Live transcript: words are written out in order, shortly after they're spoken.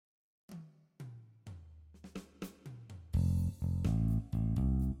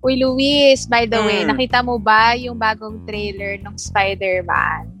Uy, Luis, by the way, Hmm. nakita mo ba yung bagong trailer ng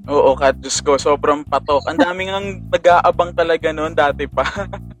Spider-Man? Oo, Kat, Diyos ko, sobrang patok. Ang daming ang nag-aabang talaga noon dati pa.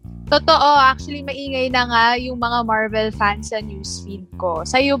 Totoo, actually maingay na nga yung mga Marvel fans sa newsfeed ko.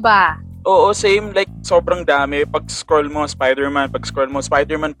 Sa'yo ba? Oo, same. Like, sobrang dami. Pag-scroll mo, Spider-Man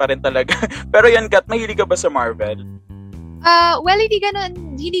pa rin talaga. Pero yan, Kat, mahilig ka ba sa Marvel? Well, hindi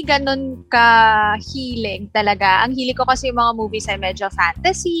ganun ka-healing talaga. Ang hilig ko kasi yung mga movies ay medyo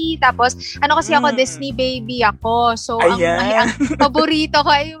fantasy. Tapos, kasi ako, Disney baby ako. So, ang Ayan. paborito ko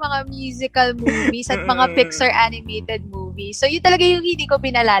ay yung mga musical movies at mga Pixar animated movies. So, yun talaga yung hindi ko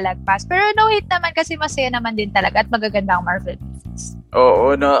pinalalagpas. Pero no hate naman kasi masaya naman din talaga at magaganda ang Marvel movies.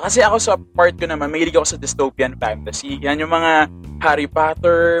 Oo, no. Kasi ako sa part ko naman, mahilig ako sa dystopian fantasy. Yan yung mga Harry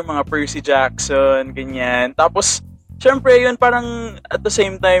Potter, mga Percy Jackson, ganyan. Tapos, syempre yun parang at the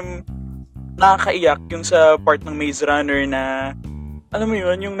same time, nakakaiyak yung sa part ng Maze Runner na, alam mo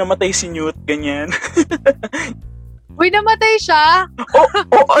yun, yung namatay si Newt, ganyan. Uy, namatay siya?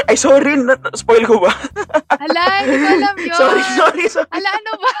 Ay, sorry, spoil ko ba? Hala, hindi ko alam yun. Sorry. Hala,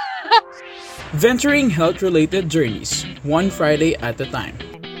 ano ba? Venturing health-related journeys, one Friday at a time.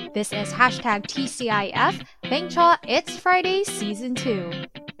 This is #TCIF. Bengcho, it's Friday Season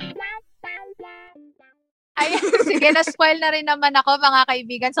 2. Ay, sige, na-spoil na rin naman ako, mga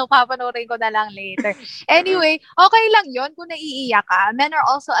kaibigan. So, papanoorin ko na lang later. Anyway, okay lang yon kung naiiyak ka. Men are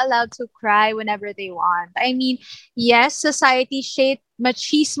also allowed to cry whenever they want. I mean, yes, society shaped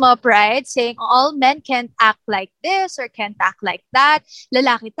machismo pride, saying all men can't act like this or can't act like that.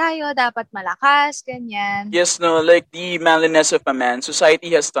 Lalaki tayo, dapat malakas, ganyan. Yes, no, like the manliness of a man, society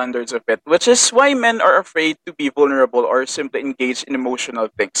has standards of it, which is why men are afraid to be vulnerable or simply engage in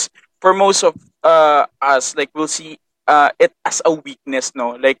emotional things. For most of us, like we'll see it as a weakness,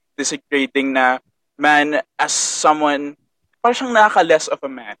 no? Like disagreeing na man as someone, parang siyang nakaka-less of a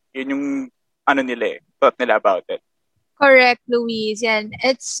man. Yun yung thought nila about it. Correct, Louise. Yan.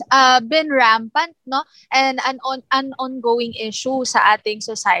 It's been rampant, no? And an ongoing issue sa ating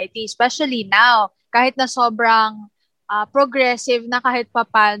society, especially now. Kahit na sobrang progressive na kahit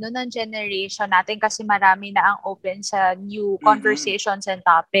papano ng generation natin kasi marami na ang open sa new conversations and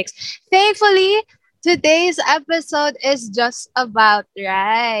topics. Thankfully, today's episode is just about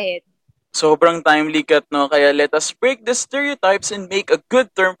right. Sobrang timely, Kat, no? Kaya let us break the stereotypes and make a good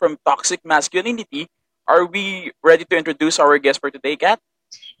term from toxic masculinity. Are we ready to introduce our guest for today, Kat?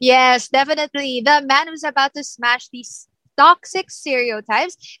 Yes, definitely. The man who's about to smash these toxic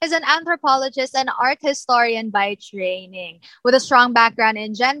stereotypes is an anthropologist and art historian by training, with a strong background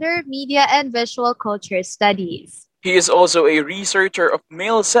in gender, media, and visual culture studies. He is also a researcher of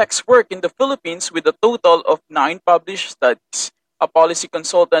male sex work in the Philippines with a total of 9 published studies, a policy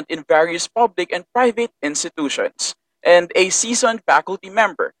consultant in various public and private institutions, and a seasoned faculty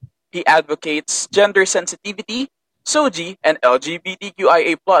member. He advocates gender sensitivity, SOGI, and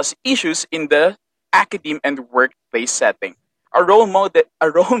LGBTQIA+ issues in the academe and workplace setting. A role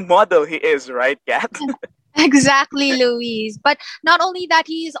model he is, right, Kat? Exactly, Louise. But not only that,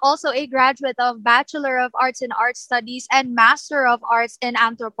 he is also a graduate of Bachelor of Arts in Art Studies and Master of Arts in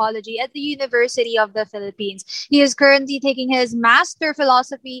Anthropology at the University of the Philippines. He is currently taking his Master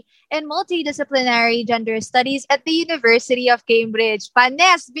Philosophy in Multidisciplinary Gender Studies at the University of Cambridge.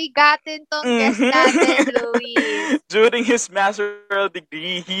 Panes, bigatin tong guest natin, Louise. During his master's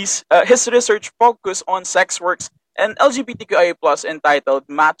degree, his research focused on sex works and LGBTQIA+ entitled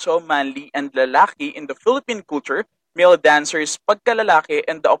Macho, Manly, and Lalaki in the Philippine Culture, Male Dancers, Pagkalalaki,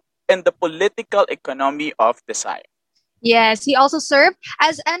 and the Political Economy of Desire. Yes, he also served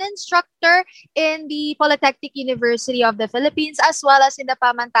as an instructor in the Polytechnic University of the Philippines as well as in the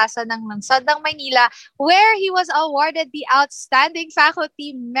Pamantasan ng Lungsod ng Maynila, where he was awarded the Outstanding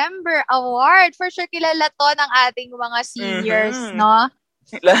Faculty Member Award. For sure, kilala to ng ating mga seniors, no?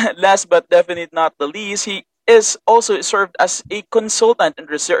 Last but definitely not the least, he is also served as a consultant and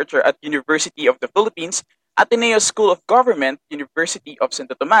researcher at University of the Philippines, Ateneo School of Government, University of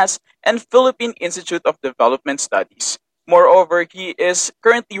Santo Tomas, and Philippine Institute of Development Studies. Moreover, he is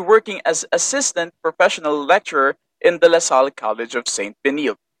currently working as assistant professional lecturer in the La Salle College of St.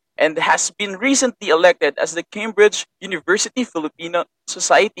 Benilde and has been recently elected as the Cambridge University Filipino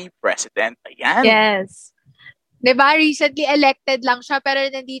Society President. Ayan. Yes. Diba, recently elected lang siya pero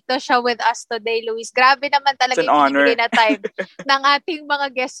nandito siya with us today, Luis. Grabe naman talaga yung binibigay na time ng ating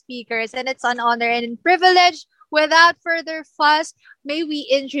mga guest speakers, and it's an honor and privilege without further fuss, may we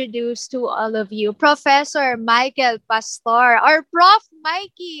introduce to all of you Professor Michael Pastor or Prof.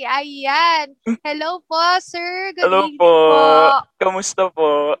 Mikey. Ayan. Hello po, sir. Good Hello evening po. po. Kamusta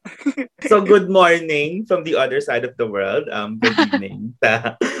po? So good morning from the other side of the world. Good evening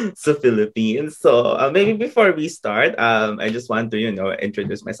sa Philippines. So maybe before we start, I just want to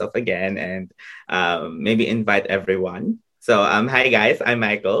introduce myself again and maybe invite everyone. So hi guys, I'm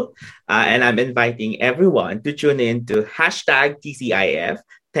Michael, and I'm inviting everyone to tune in to #TCIF.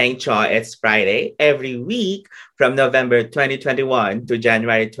 Thank Cho, it's Friday every week from November 2021 to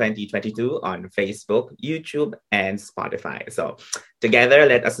January 2022 on Facebook, YouTube, and Spotify. So together,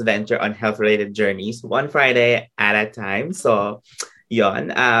 let us venture on health-related journeys one Friday at a time. So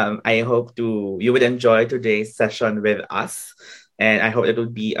yon, I hope you would enjoy today's session with us. And I hope it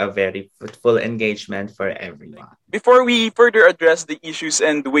would be a very fruitful engagement for everyone. Before we further address the issues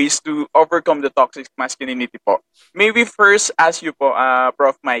and ways to overcome the toxic masculinity po, may we first ask you po,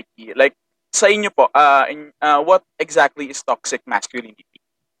 Prof. Mikey, like sa inyo po, what exactly is toxic masculinity?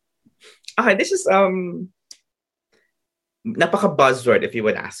 Okay, this is napaka buzzword if you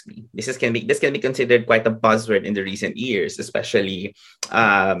would ask me. This can be considered quite a buzzword in the recent years, especially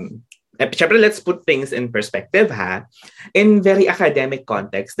let's put things in perspective, ha. In very academic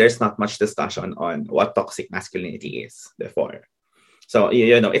context, there's not much discussion on what toxic masculinity is before. So,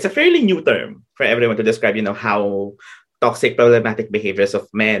 it's a fairly new term for everyone to describe, how toxic problematic behaviors of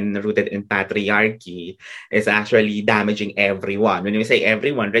men rooted in patriarchy is actually damaging everyone. When we say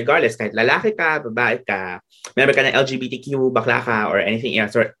everyone, regardless, kahit lalaki ka, babae ka, member ka ng LGBTQ, bakla ka, or anything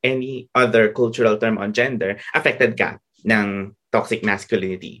else, or any other cultural term on gender, affected ka ng toxic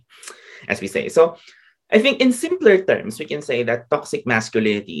masculinity, as we say. So I think in simpler terms, we can say that toxic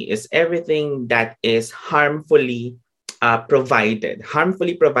masculinity is everything that is harmfully provided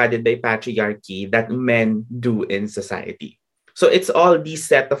by patriarchy that men do in society. So it's all these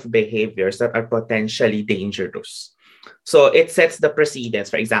set of behaviors that are potentially dangerous. So it sets the precedence,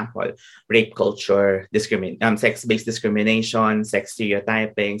 for example, rape culture, sex-based discrimination, sex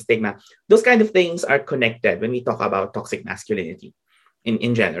stereotyping, stigma. Those kind of things are connected when we talk about toxic masculinity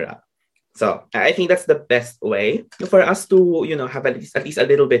in general. So I think that's the best way for us to, have at least a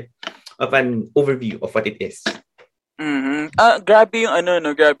little bit of an overview of what it is. Mm-hmm. Grabe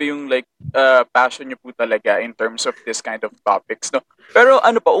yung like passion niyo po talaga in terms of this kind of topics, no. Pero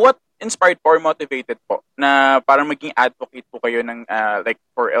what inspired po or motivated po na parang maging advocate po kayo ng like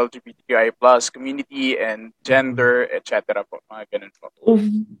for LGBTQI+ community and gender, etc. po, mga ganun po.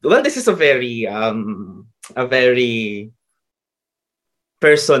 Well, this is a very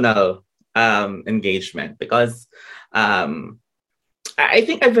personal engagement because I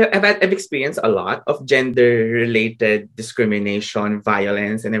think I've experienced a lot of gender-related discrimination,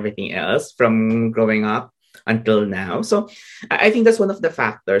 violence, and everything else from growing up until now. So I think that's one of the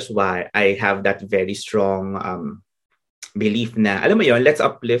factors why I have that very strong belief na, alam mo yon, let's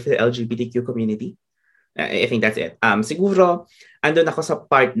uplift the LGBTQ community. I think that's it. Siguro, andun ako sa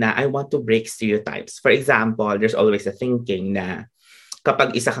part na I want to break stereotypes. For example, there's always a thinking na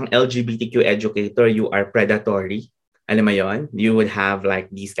kapag isa kang LGBTQ educator, you are predatory. Alam mo yon? You would have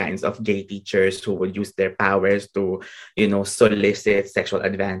like these kinds of gay teachers who would use their powers to, solicit sexual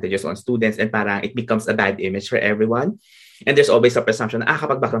advantages on students, and parang it becomes a bad image for everyone. And there's always a presumption na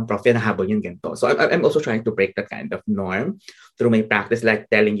kapag baklang prof yan, nahabol yun ganito. So I'm also trying to break that kind of norm through my practice, like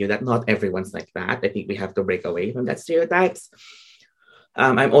telling you that not everyone's like that. I think we have to break away from that stereotypes.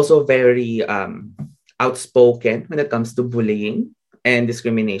 I'm also very outspoken when it comes to bullying and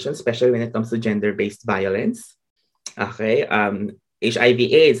discrimination, especially when it comes to gender-based violence. Okay.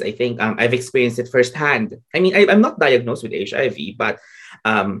 HIV/AIDS, I think I've experienced it firsthand. I mean, I'm not diagnosed with HIV, but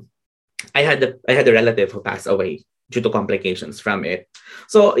I had a relative who passed away due to complications from it.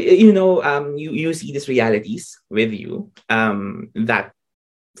 So you see these realities with you that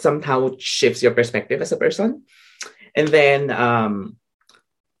somehow shifts your perspective as a person. And then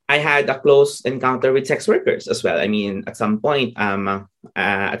I had a close encounter with sex workers as well. I mean, at some point,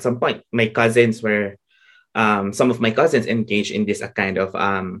 my cousins were. Some of my cousins engaged in this kind of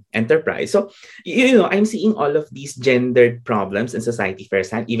enterprise. So, I'm seeing all of these gendered problems in society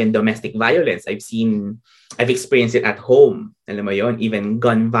firsthand, even domestic violence. I've experienced it at home. Alam mo yun, even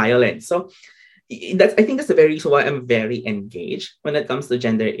gun violence. So, I think that's the very reason why I'm very engaged when it comes to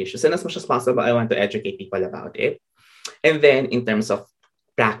gender issues. And as much as possible, I want to educate people about it. And then in terms of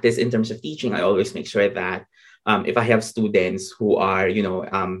practice, in terms of teaching, I always make sure that if I have students who are,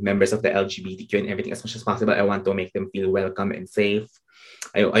 members of the LGBTQ and everything, as much as possible, I want to make them feel welcome and safe.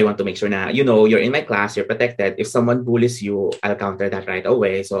 I want to make sure na, you're in my class, you're protected. If someone bullies you, I'll counter that right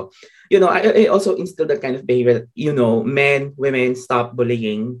away. So, I also instill that kind of behavior. Men, women, stop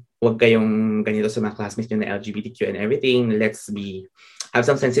bullying. Huwag kayong ganito sa mga classmates nyo na LGBTQ and everything. Have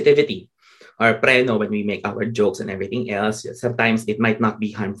some sensitivity or preno when we make our jokes and everything else. Sometimes it might not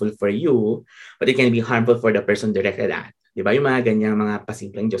be harmful for you, but it can be harmful for the person directed at. Diba? Yung mga ganyang mga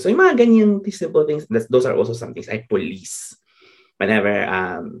pasimpleng jokes. So yung mga ganyang simple things, those are also some things I police whenever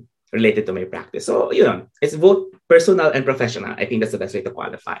related to my practice. So, it's both personal and professional. I think that's the best way to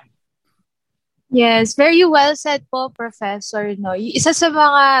qualify. Yes, very well said po, Professor. No? Isa sa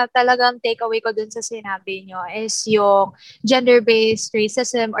mga talagang takeaway ko dun sa sinabi nyo is yung gender-based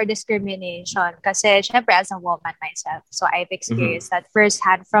racism or discrimination. Kasi, syempre, as a woman myself, so I've experienced that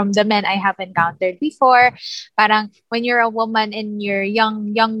firsthand from the men I have encountered before. Parang, when you're a woman in your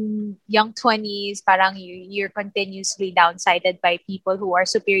young 20s, parang you're continuously downsided by people who are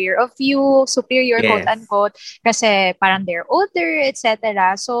superior of you, superior, Yes. quote-unquote, kasi parang they're older,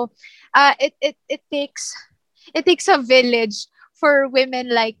 etc. So, it takes a village for women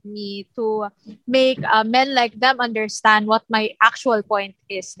like me to make men like them understand what my actual point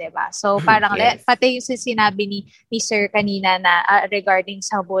is, diba? So parang Yes. pati yung sinabi ni Sir kanina na regarding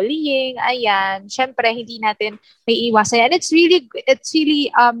sa bullying, ayan, syempre hindi natin may iwasan. And it's really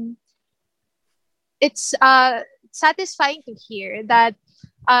satisfying to hear that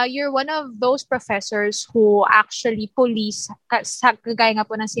you're one of those professors who actually police, kagaya nga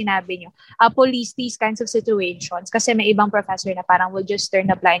po ng sinabi nyo, police these kinds of situations. Kasi may ibang professor na parang will just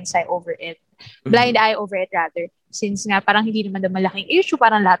turn a blind eye over it. Since nga parang hindi naman daw malaking issue,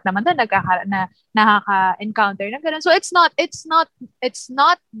 parang lahat naman daw nakaka-encounter na ganun. So it's not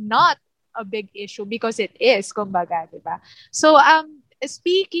a big issue because it is, kumbaga, diba? So,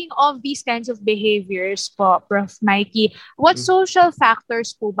 speaking of these kinds of behaviors po, Prof. Mikey, what social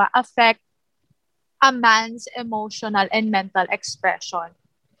factors po ba affect a man's emotional and mental expression?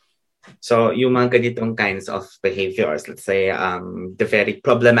 So, yung mga ganitong kinds of behaviors, let's say, the very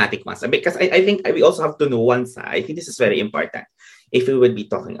problematic ones. Because I think we also have to know one side. I think this is very important if we would be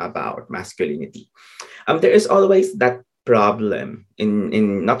talking about masculinity. There is always that problem in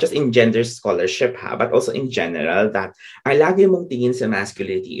not just in gender scholarship but also in general that ang lagi mong tingin sa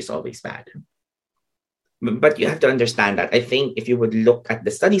masculinity is always bad. But you have to understand that I think if you would look at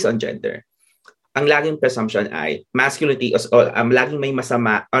the studies on gender, ang laging presumption ay masculinity is laging may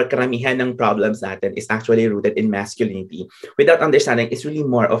masama or karamihan ng problems natin is actually rooted in masculinity without understanding it's really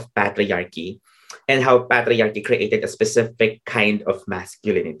more of patriarchy and how patriarchy created a specific kind of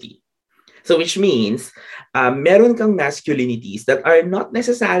masculinity. So which means, meron kang masculinities that are not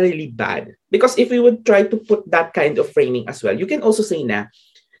necessarily bad. Because if we would try to put that kind of framing as well, you can also say na,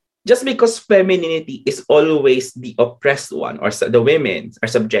 just because femininity is always the oppressed one, or the women are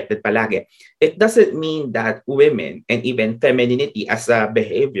subjected palagi, it doesn't mean that women, and even femininity as a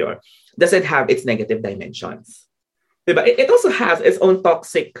behavior, doesn't have its negative dimensions. Diba? It also has its own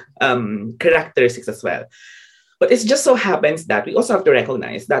toxic characteristics as well. But it just so happens that we also have to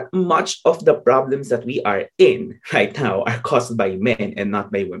recognize that much of the problems that we are in right now are caused by men and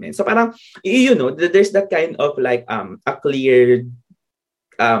not by women. So parang, there's that kind of like a clear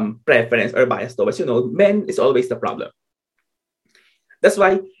preference or bias towards, men is always the problem. That's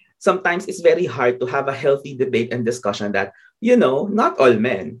why sometimes it's very hard to have a healthy debate and discussion that, not all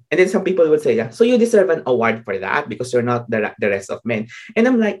men. And then some people would say, so you deserve an award for that because you're not the rest of men. And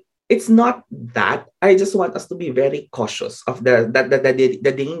I'm like, it's not that. I just want us to be very cautious of the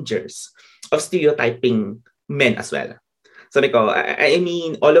dangers of stereotyping men as well. So I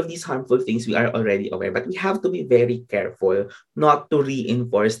mean, all of these harmful things we are already aware, but we have to be very careful not to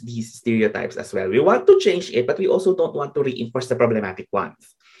reinforce these stereotypes as well. We want to change it, but we also don't want to reinforce the problematic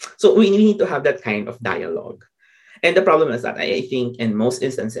ones. So we need to have that kind of dialogue. And the problem is that I think in most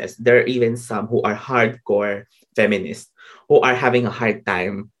instances, there are even some who are hardcore feminists who are having a hard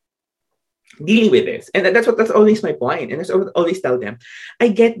time dealing with this. And that's always my point. And I always tell them, I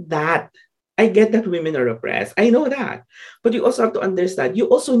get that women are oppressed. I know that. But you also have to understand, you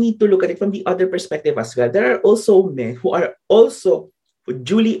also need to look at it from the other perspective as well. There are also men who are also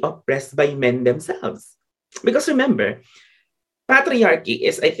duly oppressed by men themselves. Because remember, patriarchy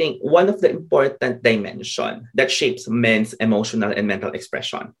is, I think, one of the important dimensions that shapes men's emotional and mental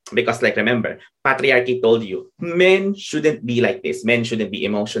expression. Because, remember, patriarchy told you, men shouldn't be like this. Men shouldn't be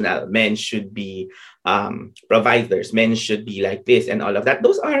emotional. Men should be providers. Men should be like this and all of that.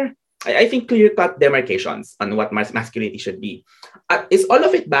 Those are, I think, clear-cut demarcations on what masculinity should be. Is all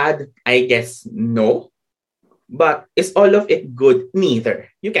of it bad? I guess no. But is all of it good? Neither.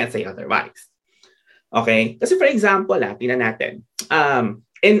 You can't say otherwise. Okay? Kasi for example, tingnan natin.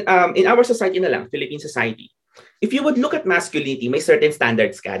 in our society na lang, Philippine society, if you would look at masculinity, may certain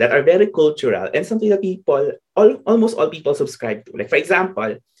standards ka that are very cultural and something that almost all people subscribe to. Like for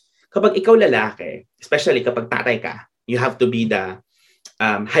example, kapag ikaw lalaki, especially kapag tatay ka, you have to be the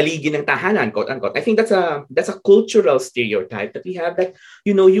haligi ng tahanan, quote unquote. I think that's a cultural stereotype that we have, that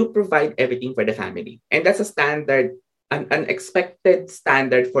you provide everything for the family, and that's a standard, an expected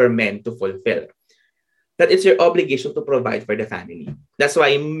standard for men to fulfill. That it's your obligation to provide for the family. That's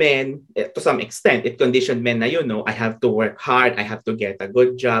why men, to some extent, it conditioned men na, I have to work hard, I have to get a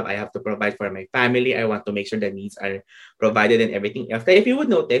good job, I have to provide for my family, I want to make sure the needs are provided and everything else. If you would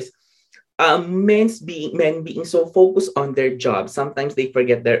notice, men being so focused on their job, sometimes they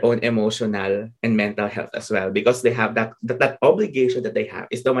forget their own emotional and mental health as well, because they have that obligation that they have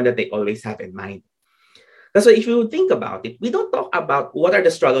is the one that they always have in mind. That's why if you think about it, we don't talk about what are the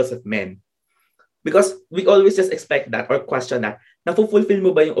struggles of men. Because we always just expect that or question that, na-fulfill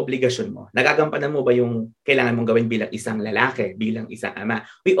mo ba yung obligasyon mo? Nagagampanan mo ba yung kailangan mong gawin bilang isang lalaki, bilang isang ama?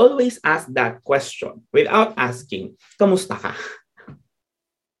 We always ask that question without asking, kamusta ka?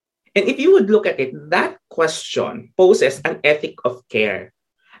 And if you would look at it, that question poses an ethic of care.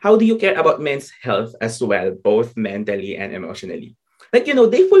 How do you care about men's health as well, both mentally and emotionally? Like,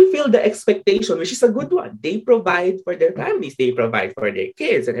 they fulfill the expectation, which is a good one. They provide for their families, they provide for their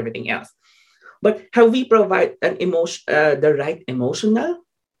kids and everything else. But have we provided the right emotional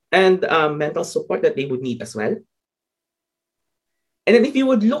and mental support that they would need as well? And then if you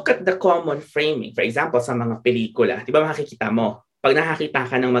would look at the common framing, for example, sa mga pelikula, di ba makikita mo, pag nakakita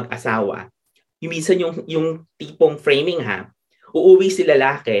ka ng mag-asawa, minsan yung tipong framing uuwi si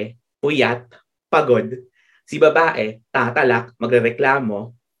lalaki, puyat, pagod, si babae, tatalak,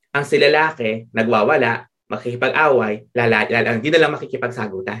 magrereklamo, ang si lalaki, nagwawala, makikipag-away, hindi na lang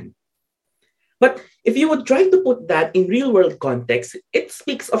makikipagsagutan. But if you would try to put that in real-world context, it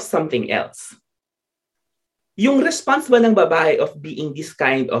speaks of something else. Yung response ba ng babae of being this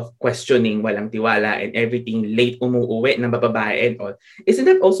kind of questioning, walang tiwala, and everything, late umuuwi ng babae and all, isn't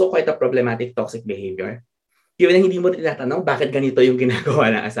that also quite a problematic toxic behavior? Yun na hindi mo tinatanong bakit ganito yung ginagawa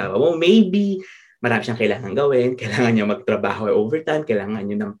ng asawa mo. Maybe marami siyang kailangan gawin, kailangan niya magtrabaho overtime, kailangan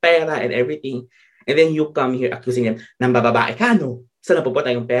niya ng pera and everything. And then you come here accusing him, nang babae ka, no? Saan napupunta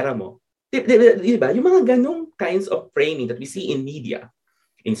yung pera mo? Diba? Yung mga ganong kinds of framing that we see in media,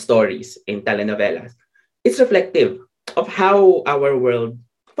 in stories, in telenovelas, it's reflective of how our world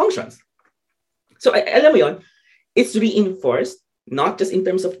functions. So, alam mo yon, it's reinforced, not just in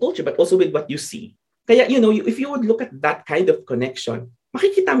terms of culture, but also with what you see. Kaya, if you would look at that kind of connection,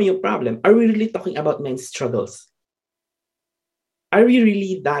 makikita mo yung problem. Are we really talking about men's struggles? Are we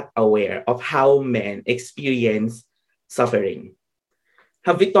really that aware of how men experience suffering?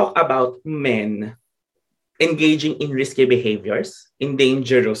 Have we talked about men engaging in risky behaviors, in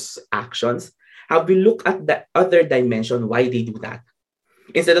dangerous actions? Have we looked at the other dimension why they do that?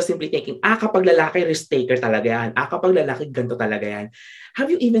 Instead of simply thinking, kapag lalaki, risk taker talaga yan. Kapag lalaki, ganito talaga yan.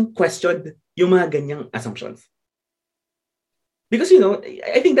 Have you even questioned yung mga ganyang assumptions? Because,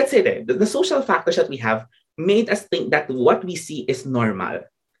 I think that's it. The social factors that we have made us think that what we see is normal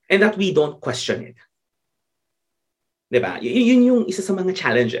and that we don't question it. Diba? Yun yung isa sa mga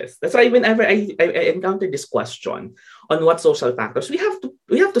challenges. That's why whenever I encounter this question on what social factors, we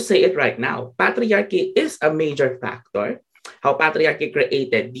have to say it right now. Patriarchy is a major factor. How patriarchy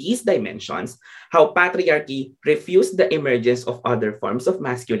created these dimensions, how patriarchy refused the emergence of other forms of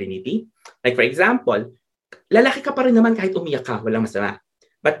masculinity. Like for example, lalaki ka pa rin naman kahit umiyak ka, walang masama.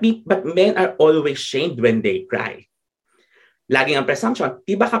 But men are always shamed when they cry. Laging ang presumption,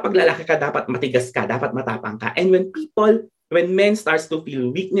 diba kapag lalaki ka, dapat matigas ka, dapat matapang ka. And when men starts to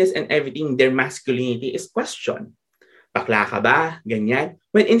feel weakness and everything, their masculinity is questioned. Bakla ka ba? Ganyan.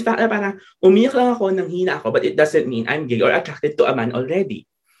 When in fact, parang umiyak lang ako nang hina ako, but it doesn't mean I'm gay or attracted to a man already.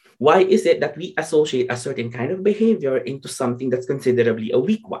 Why is it that we associate a certain kind of behavior into something that's considerably a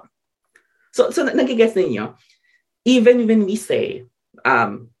weak one? So nagigets ninyo, even when we say,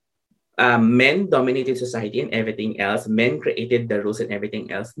 men dominated society and everything else, men created the rules and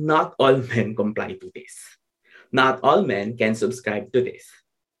everything else, not all men comply to this. Not all men can subscribe to this.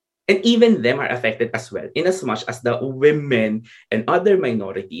 And even them are affected as well, in as much as the women and other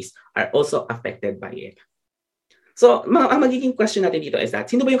minorities are also affected by it. So, ang magiging question natin dito is that,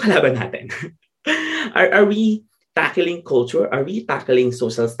 sino ba yung kalaban natin? Are we tackling culture? Are we tackling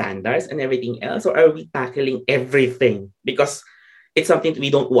social standards and everything else? Or are we tackling everything? Because it's something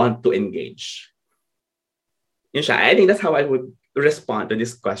we don't want to engage. Yun siya. I think that's how I would respond to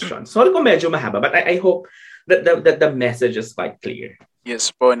this question. Sorry kung medyo mahaba, but I hope that the message is quite clear.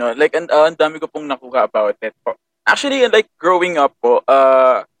 Yes po, no. Like, ang dami ko pong nakuha about it po. Actually, like growing up po,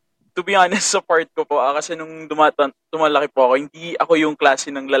 to be honest sa part ko po, kasi nung tumalaki po ako, hindi ako yung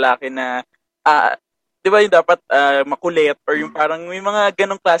klase ng lalaki na, ah, 'di ba yung dapat makulit or yung parang may mga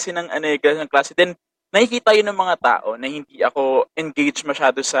ganong klase ng ano eh, ganong klase. Then nakikita yun ng mga tao na hindi ako engaged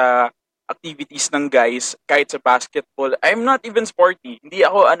masyado sa activities ng guys kahit sa basketball. I'm not even sporty. Hindi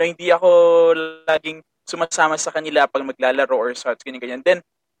ako laging sumasama sa kanila pag maglalaro or such ganyan ganyan. Then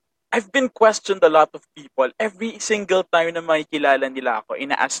I've been questioned a lot of people. Every single time na makikilala nila ako,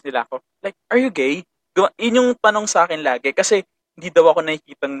 ina-ask nila ako, like, are you gay? Yun yung tanong sa akin lagi. Kasi hindi daw ako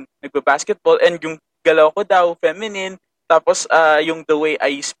nakikitang nagba-basketball and yung galaw ko daw, feminine. Tapos yung the way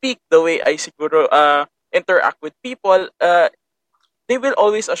I speak, the way I siguro interact with people, they will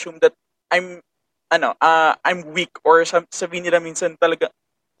always assume that I'm weak or sabihin nila minsan talaga,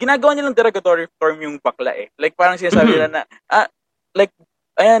 ginagawa nilang derogatory term yung bakla eh. Like parang sinasabi nila na, like,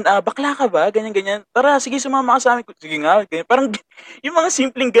 ayan, bakla ka ba? Ganyan-ganyan. Tara, sige, sumama ka sa amin. Sige nga, ganyan. Parang, yung mga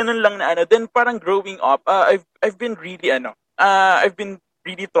simpleng ganun lang na ano. Then, parang growing up, I've been really, I've been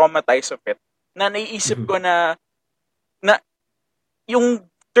really traumatized of it. Na naiisip ko na yung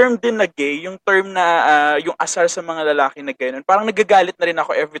term din na gay, yung term na yung asar sa mga lalaki na gano'n, parang nagagalit na rin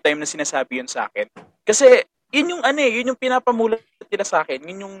ako every time na sinasabi yun sa akin. Kasi, yun yung yun yung pinapamulat nila sa akin.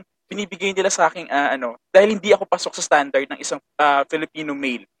 Yun yung binibigay nila sa akin dahil hindi ako pasok sa standard ng isang Filipino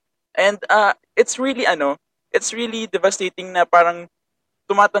male. And it's really devastating na parang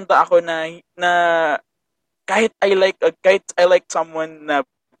tumatanda ako na kahit I like someone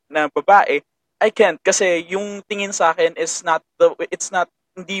na babae, I can't kasi yung tingin sa akin is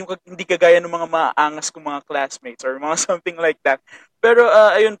hindi kagaya ng mga maangas kong mga classmates or mga something like that. Pero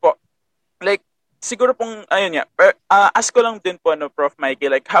ayun po, like siguro pong ayun nga, ask ko lang din po Prof. Mikey,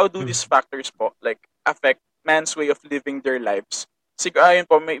 like how do these factors po like affect man's way of living their lives? Siguro ayun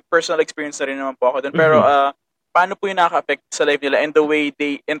po, may personal experience na rin naman po ako dun. Pero paano po yung nakaka-affect sa life nila and the way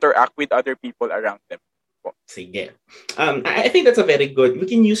they interact with other people around them? Sige. I think that's a very good, we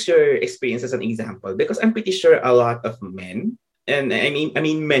can use your experience as an example because I'm pretty sure a lot of men, and I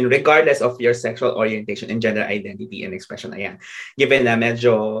mean men, regardless of your sexual orientation and gender identity and expression, ayan, given na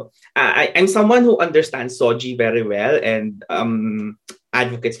medyo, I'm someone who understands Soji very well and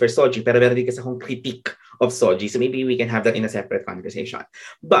advocates for Soji, pero meron din kasi akong critique of Soji, so maybe we can have that in a separate conversation.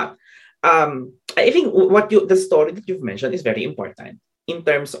 But I think the story that you've mentioned is very important in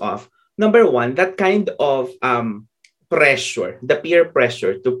terms of, number one, that kind of pressure, the peer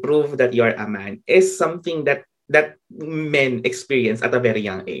pressure to prove that you're a man is something that men experience at a very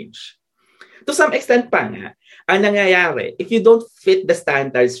young age. To some extent pa nga, ang nangyayari, if you don't fit the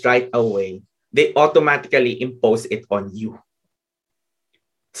standards right away, they automatically impose it on you.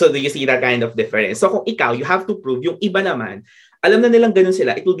 So do you see that kind of difference? So kung ikaw, you have to prove, yung iba naman, alam na nilang ganun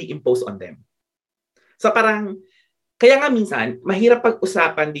sila, it will be imposed on them. So parang, kaya nga minsan, mahirap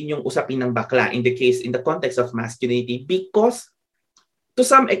pag-usapan din yung usapin ng bakla in the context of masculinity because to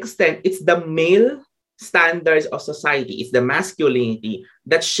some extent, it's the male standards of society, it's the masculinity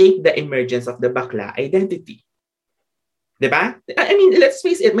that shape the emergence of the bakla identity. Diba? I mean, let's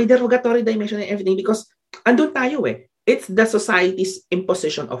face it, may derogatory dimension and everything because andun tayo eh. It's the society's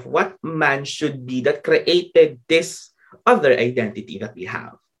imposition of what man should be that created this other identity that we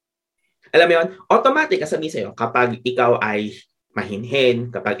have. Alam mo yun, automatic, sabihin sa'yo, kapag ikaw ay mahinhin,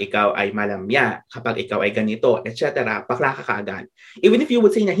 kapag ikaw ay malamya, kapag ikaw ay ganito, etc., bakla ka kaagad. Even if you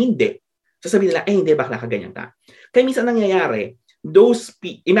would say na hindi, sasabihin nila, hindi, bakla ka ganyan ka. Kaya minsan nangyayari,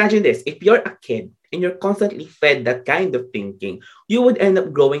 imagine this, if you're a kid and you're constantly fed that kind of thinking, you would end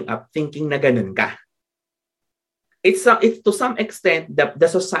up growing up thinking na ganun ka. It's to some extent that the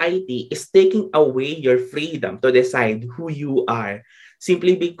society is taking away your freedom to decide who you are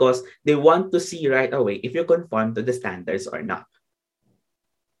simply because they want to see right away if you conform to the standards or not.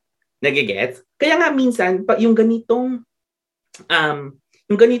 Nagigets? Kaya nga minsan, yung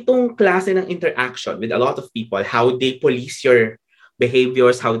ganitong klase ng interaction with a lot of people, how they police your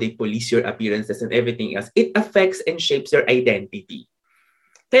behaviors, how they police your appearances and everything else, it affects and shapes your identity.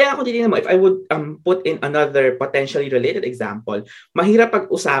 Kaya ako titignan mo, if I would put in another potentially related example, mahirap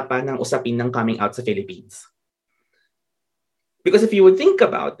pag-usapan ng usapin ng coming out sa Philippines. Because if you would think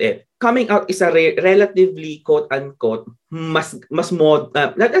about it, coming out is a relatively, quote-unquote, less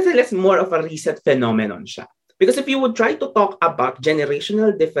more of a recent phenomenon siya. Because if you would try to talk about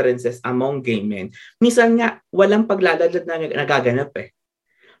generational differences among gay men, minsan nga, walang paglaladlad na nagaganap eh.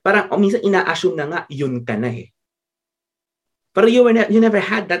 Parang minsan ina-assume na nga, yun ka na eh. But you never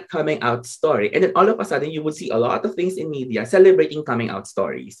had that coming out story. And then all of a sudden, you would see a lot of things in media celebrating coming out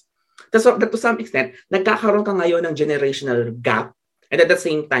stories. So that to some extent, nagkakaroon ka ngayon ng generational gap and at the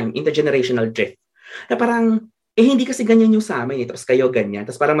same time, intergenerational drift. Na parang hindi kasi ganyan yung sa amin. Tapos kayo ganyan.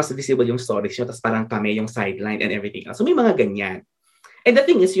 Tapos parang mas visible yung stories nyo. Tapos parang kami yung sideline and everything else. So may mga ganyan. And the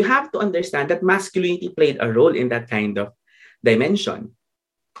thing is, you have to understand that masculinity played a role in that kind of dimension.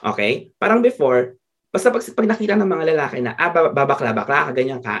 Okay? Parang before, basta pag nakita ng mga lalaki na, babakla-bakla ka,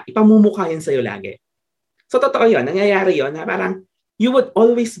 ganyan ka, ipamumukha yun sa'yo lagi. So totoo yun. Nangyayari yun na parang you would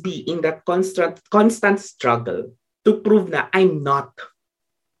always be in that constant struggle to prove na I'm not.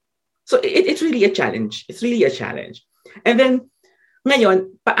 So it's really a challenge. It's really a challenge. And then,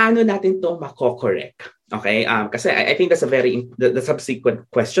 ngayon, paano natin to mako-correct? Okay? Kasi I think that's the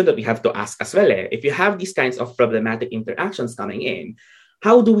subsequent question that we have to ask as well. If you have these kinds of problematic interactions coming in,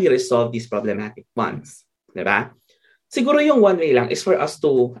 how do we resolve these problematic ones? Diba? Siguro yung one way lang is for us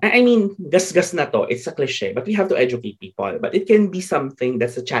to, I mean, gas-gas na to, it's a cliche, but we have to educate people. But it can be something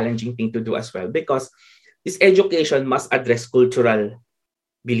that's a challenging thing to do as well because this education must address cultural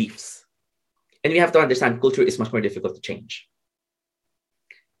beliefs. And we have to understand culture is much more difficult to change.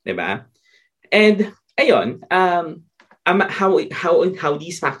 Diba? And ayun, how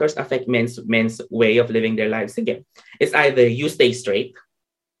these factors affect men's way of living their lives again. It's either you stay straight,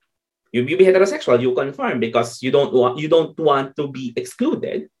 you be heterosexual, you conform because you don't want to be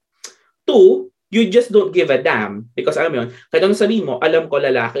excluded. Two, you just don't give a damn because alam mo yun, kahit anong sabihin mo, alam ko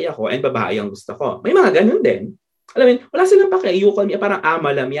lalaki ako and babae ang gusto ko. May mga ganun din. Alam mo yun, wala silang pake, you call me, parang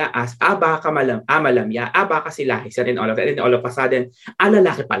malamya, malamya, baka sila, and all of that, and all of a sudden,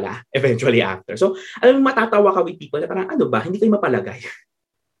 lalaki pala, eventually after. So, alam mo, matatawa ka with people na parang, ano ba, hindi kayo mapalagay.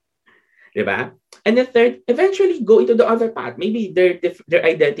 Diba? And then third, eventually go into the other path. Maybe their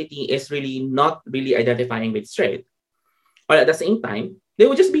identity is really not really identifying with straight. Or at the same time, they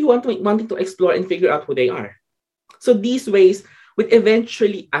will just be wanting to explore and figure out who they are. So these ways would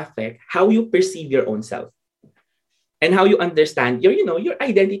eventually affect how you perceive your own self. And how you understand your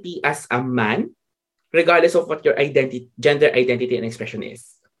identity as a man, regardless of what your gender identity and expression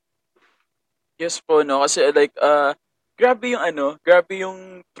is. Yes po, no? Kasi like, grabe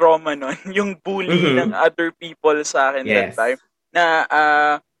yung trauma nun, yung bully ng other people sa akin that time. Na,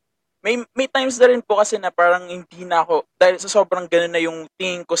 may times na rin po kasi na parang hindi na ako, dahil sa sobrang ganun na yung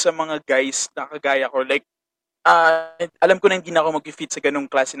tingin ko sa mga guys na kagaya ko, like, alam ko na hindi na ako mag-fit sa ganung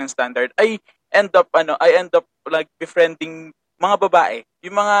klase ng standard. I end up like befriending mga babae.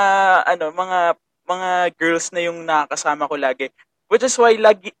 Yung mga girls na yung nakakasama ko lagi. Which is why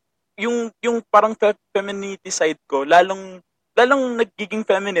lagi yung parang femininity side ko lalong nagiging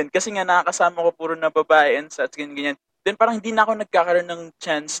feminine kasi nga nakakasama ko puro na babae and such ganyan. Then parang hindi na ako nagkakaroon ng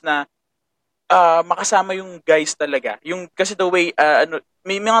chance na makasama yung guys talaga. Yung kasi the way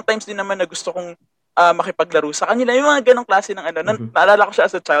may mga times din naman na gusto kong makipaglaro sa kanila. Yung mga ganong klase ng naalala ko siya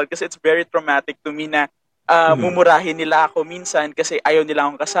as a child kasi it's very traumatic to me na mumurahin nila ako minsan kasi ayaw nila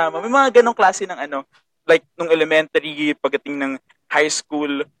akong kasama. May mga ganong klase ng like nung elementary, pagdating ng high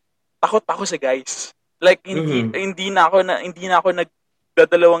school, takot ako sa guys. Like hindi na ako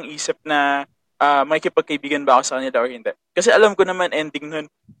nagdadalawang isip na makikipagkaibigan ba ako sa kanila or hindi. Kasi alam ko naman ending nun,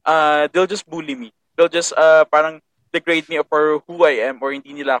 they'll just bully me. They'll just parang degrade me for who I am or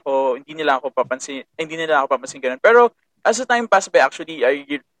hindi nila ako papansin ganun. Pero as the time passed by, actually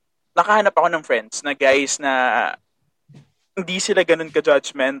nakahanap ako ng friends na guys na hindi sila ganun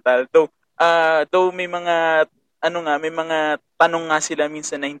ka-judgmental. Though may mga tanong nga sila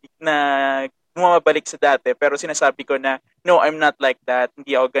minsan na hindi na bumabalik sa dati, pero sinasabi ko na no, I'm not like that.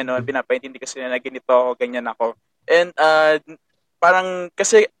 Hindi ako ganun. Pinapaintindi ko sila na ganito ako, ganyan ako. And parang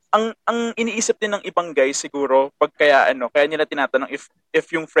kasi ang iniisip din ng ibang guys siguro pag kaya nila tinatanong if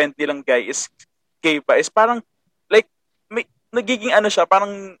yung friend nilang guy is gay pa, is parang like may nagiging siya,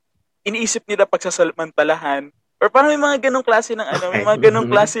 parang iniisip nila pagsasamantalahan or parang may mga ganong klase ng may mga ganong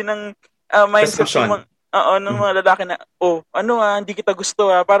klase ng mindset ng mga lalaki na hindi kita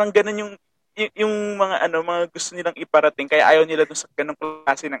gusto parang ganon yung mga mga gusto nilang iparating kaya ayaw nila dun sa ganong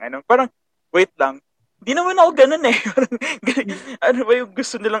klase ng parang wait lang. Di naman ako ganun eh. Ano ba yung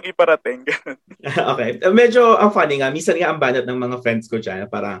gusto nilang iparating? Okay. Medyo funny nga. Minsan nga ang banat ng mga friends ko dyan.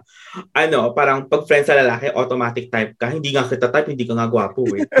 Parang pag friends sa lalaki, automatic type ka. Hindi nga kita type, hindi ka nga gwapo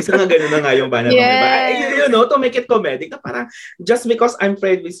eh. Isa nga ganun na nga yung banat ng iba. To make it comedic na parang just because I'm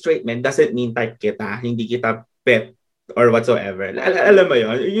friend with straight men doesn't mean type kita. Hindi kita pet or whatsoever. Alam mo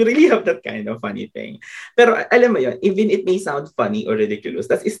yun? You really have that kind of funny thing. Pero alam mo yun, even it may sound funny or ridiculous,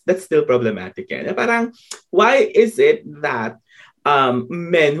 that's still problematic. Parang, why is it that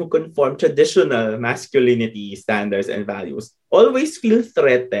men who conform traditional masculinity standards and values always feel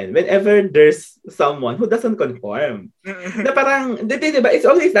threatened whenever there's someone who doesn't conform. Na parang, diba, it's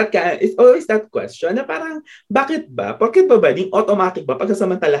always that question na parang, bakit ba? Porket ba automatic ba?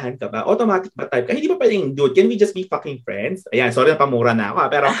 Pagkasamantalahan ka ba? Automatic ba type ka? Hindi ba pwedeng, dude, can we just be fucking friends? Ayan, sorry na pamura na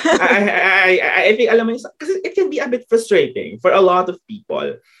ako. Pero, I think, alam mo, kasi it can be a bit frustrating for a lot of people.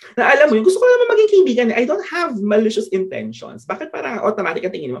 Na alam mo, gusto ko naman maging kaibigan. I don't have malicious intentions. Bakit parang automatic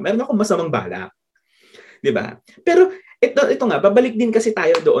ang tingin mo? Meron akong masamang balak. Diba? Pero, ito nga, babalik din kasi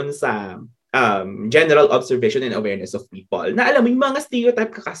tayo doon sa general observation and awareness of people. Na alam mo, yung mga stereotype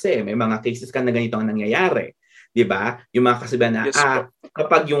ka kasi, may mga cases ka na ganito ang nangyayari. Diba? Yung mga kasabihan na,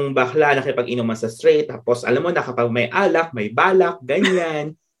 kapag yung bakla nakipag-inuman sa straight, tapos alam mo na kapag may alak, may balak,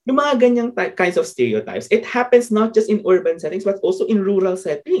 ganyan. Yung mga ganyang kinds of stereotypes. It happens not just in urban settings, but also in rural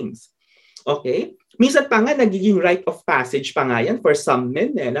settings. Okay? Minsan pa nga, nagiging rite of passage pa nga yan for some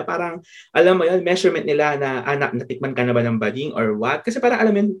men na parang, alam mo yun, measurement nila na, natikman ka na ba ng bading or what? Kasi parang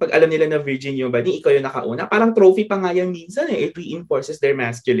alam yun, pag alam nila na virgin yung bading, ikaw yung nakauna, parang trophy pa nga yan minsan It reinforces their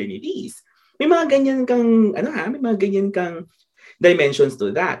masculinities. May mga ganyan kang, may mga ganyan kang dimensions to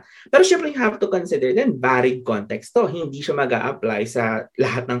that. Pero syempre, you have to consider then varied context to. Hindi siya mag-a-apply sa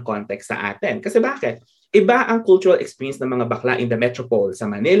lahat ng context sa atin. Kasi bakit? Iba ang cultural experience ng mga bakla in the metropole, sa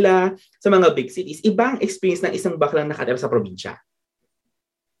Manila, sa mga big cities. Iba ang experience ng isang baklang nakatira sa probinsya.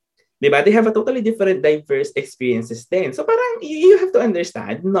 Diba? They have a totally different, diverse experiences then. So parang you have to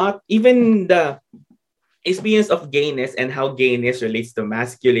understand, not even the experience of gayness and how gayness relates to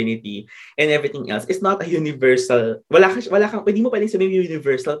masculinity and everything else is not a universal, pwede mo pwedeng sabihin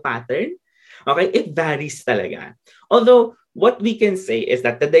universal pattern. Okay? It varies talaga. Although, what we can say is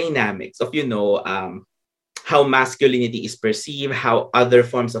that the dynamics of, how masculinity is perceived, how other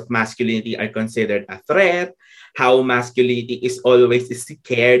forms of masculinity are considered a threat, how masculinity is always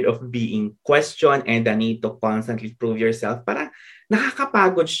scared of being questioned and the need to constantly prove yourself. Parang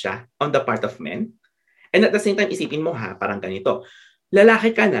nakakapagod siya on the part of men. And at the same time, isipin mo parang ganito.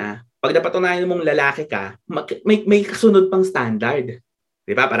 Lalaki ka na, pag napatunayan mong lalaki ka, may kasunod pang standard.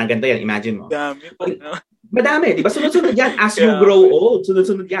 Diba? Parang ganito yan, imagine mo. Madami, diba? Sunod-sunod yan as you grow old.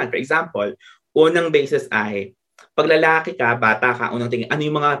 Sunod-sunod yan. For example, unang basis ay, pag lalaki ka, bata ka, unang tingin, ano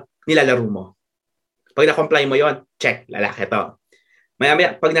yung mga nilalaro mo? Pag na-comply mo yon, check, lalaki to.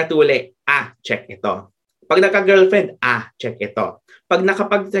 Maya-maya, pag natuli, check ito. Pag naka-girlfriend, check ito. Pag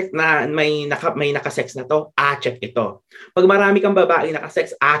nakapag-sex na may naka-sex na to, check ito. Pag marami kang babae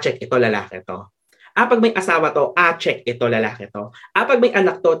naka-sex, check ito, lalaki to. Pag may asawa to, check ito, lalaki to. Pag may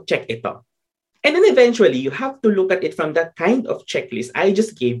anak to, check ito. And then eventually, you have to look at it from that kind of checklist I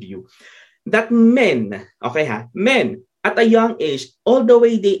just gave you. That men, men at a young age, all the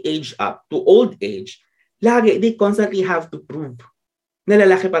way they age up to old age, they constantly have to prove na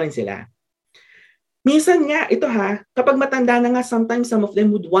lalaki pa rin sila. Minsan nga, kapag matanda na nga, sometimes some of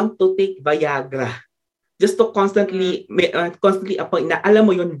them would want to take Viagra just to constantly appoint na, alam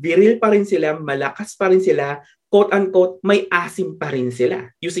mo yun, viril pa rin sila, malakas pa rin sila, quote-unquote, may asim pa rin sila.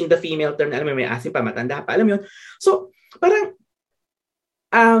 Using the female term na, alam mo, may asim pa, matanda pa, alam mo yun. So, parang,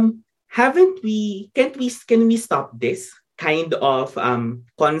 can we stop this kind of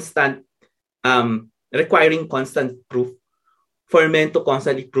constant requiring constant proof for men to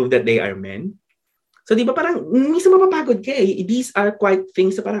constantly prove that they are men? So di ba parang minsan mapapagod ka These are quite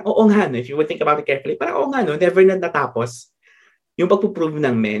things na parang oo nga if you would think about it carefully, parang oo nga never na natapos yung pagpuprove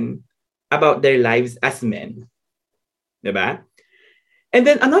ng men about their lives as men. Diba? And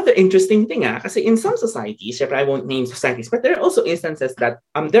then another interesting thing kasi in some societies, I won't name societies, but there are also instances that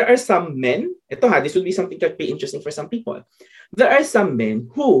there are some men, this would be something that would be interesting for some people. There are some men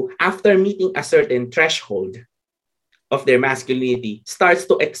who, after meeting a certain threshold of their masculinity, starts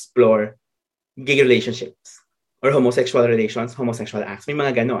to explore gay relationships or homosexual relations, homosexual acts. May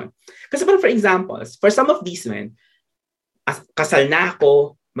mga ganon. Kasi for example, for some of these men, kasal na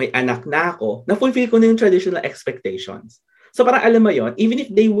ako, may anak na ako, na-fulfill ko na yung traditional expectations. So parang alam mo yon, even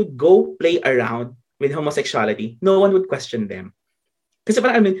if they would go play around with homosexuality, no one would question them. Kasi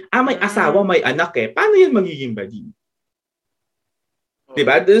parang alam mo, may asawa, may anak paano yan magiging bading?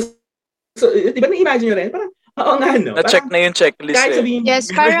 Diba? So, diba na-imagine nyo rin? Parang, oo nga Na-check na yung checklist Yes,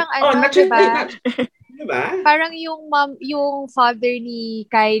 parang diba? Diba? Parang yung father ni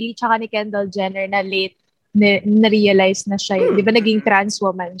Kylie tsaka ni Kendall Jenner na late na-realize na siya yun. Diba naging trans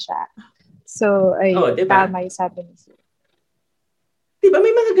woman siya? So, diba? Tama yung sabi niya. Diba,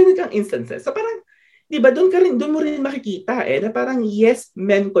 may mga ganun kang instances. So parang, diba, doon mo rin makikita na parang yes,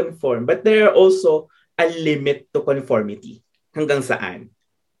 men conform, but there are also a limit to conformity. Hanggang saan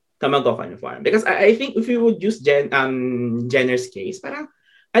ka mag-conform. Because I think if you would use Jenner's case, parang,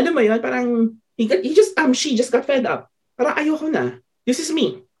 alam mo yun, parang, she just got fed up. Parang ayoko na. This is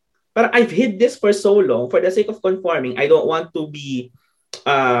me. Parang I've hid this for so long for the sake of conforming. I don't want to be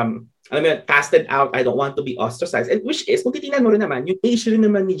casted out. I don't want to be ostracized. And which is, kung titingnan mo rin naman, yung age rin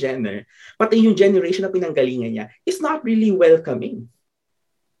naman ni Jenner, pati yung generation na pinanggalingan niya, is not really welcoming.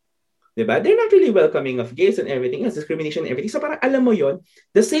 Diba? They're not really welcoming of gays and everything else, discrimination and everything. So parang alam mo yon,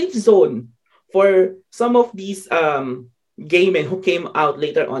 the safe zone for some of these gay men who came out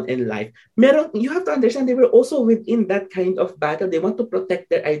later on in life, you have to understand they were also within that kind of battle. They want to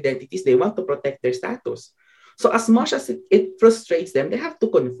protect their identities. They want to protect their status. So as much as it frustrates them, they have to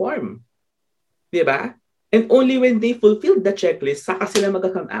conform. Diba? And only when they fulfill the checklist, saka sila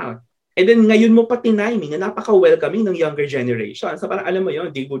mag-come out. And then ngayon mo pa tiniming na napaka-welcoming ng younger generation. So parang alam mo yon,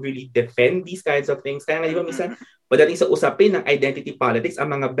 they would really defend these kinds of things. Kaya nga di ba minsan, pagdating sa usapin ng identity politics,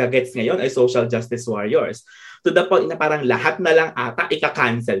 ang mga bagets ngayon ay social justice warriors. To the point na parang lahat na lang ata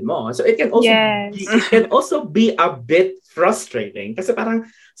ika-cancel mo. So it can also be a bit frustrating. Kasi parang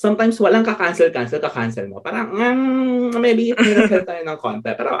sometimes walang ka-cancel mo. Parang maybe miracle tayo ng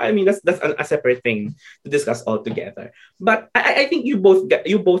konti. Pero I mean, that's a separate thing to discuss altogether. But I think you both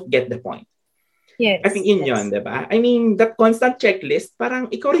get the point. Yes. I think yun, diba? I mean, that constant checklist, parang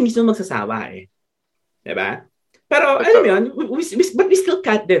ikaw rin mismo magsasawa eh. Diba? Pero alam mo yun, but we still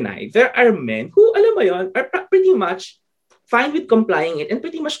can't deny there are men who, alam mo yun, are pretty much fine with complying it and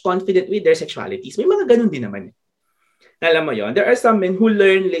pretty much confident with their sexualities. May mga ganun din naman eh. Alam mo yun, there are some men who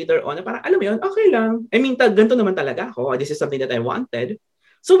learn later on na parang, alam mo yun, okay lang. I mean, ganito naman talaga ako. This is something that I wanted.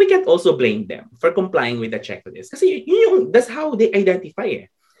 So we can't also blame them for complying with the checklist. Kasi that's how they identify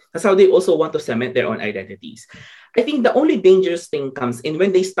eh. That's how they also want to cement their own identities. I think the only dangerous thing comes in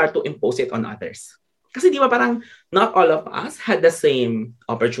when they start to impose it on others. Kasi di ba parang not all of us had the same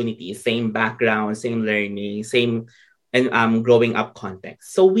opportunities, same background, same learning, same growing up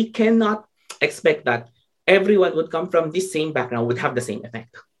context. So we cannot expect that everyone would come from this same background would have the same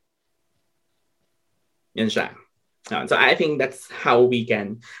effect. Yun siya. So I think that's how we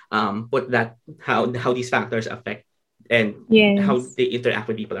can put that, how these factors affect and how they interact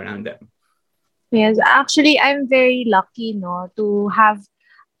with people around them. Yes, actually, I'm very lucky, to have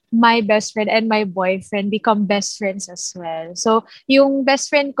my best friend and my boyfriend become best friends as well. So, yung best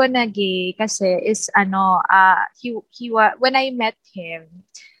friend ko na gay kasi is when I met him,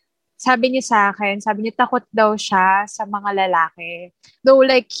 sabi niya takot daw siya sa mga lalaki. Though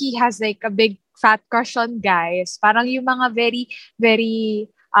like he has like a big fat crush on guys. Parang yung mga very,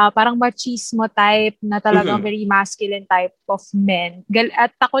 very parang machismo type na talagang very masculine type of men.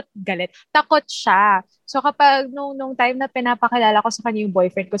 Takot siya. So kapag nung time na pinapakilala ko sa kanya yung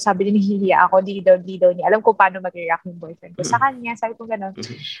boyfriend ko, sabi niya nahihiya ako, di daw niya. Alam ko paano mag-react yung boyfriend ko sa kanya. Sabi ko gano'n.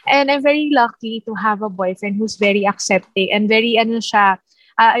 And I'm very lucky to have a boyfriend who's very accepting and very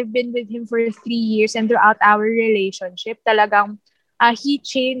I've been with him for 3 years and throughout our relationship, talagang he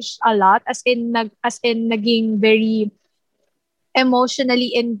changed a lot as in naging very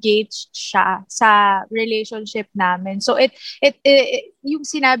emotionally engaged siya sa relationship namin. So it yung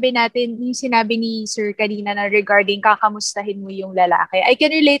sinabi ni Sir kanina na regarding kakamustahin mo yung lalaki. I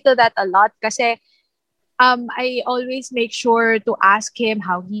can relate to that a lot kasi I always make sure to ask him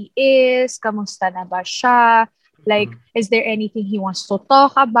how he is, kamusta na ba siya, like is there anything he wants to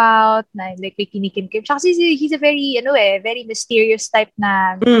talk about, na like may kinikim-kim siya kasi he's a very very mysterious type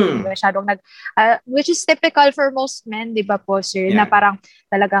na masyadong which is typical for most men, di ba po sir, na parang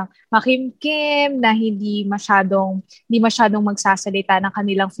talagang makimkim, na hindi masyadong magsasalita ng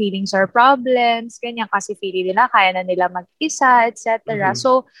kanilang feelings or problems, ganyan kasi feeling nila kaya na nila mag-isa, etc.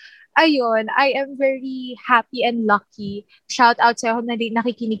 So ayun, I am very happy and lucky. Shout out sa iyo na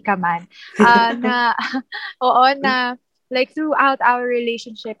nakikinig ka man. Na like throughout our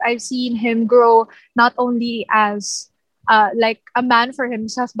relationship, I've seen him grow not only as like a man for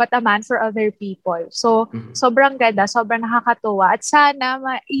himself but a man for other people. So sobrang ganda, sobrang nakakatuwa. At sana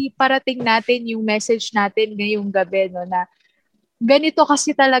maiparating natin yung message natin ngayong gabi na ganito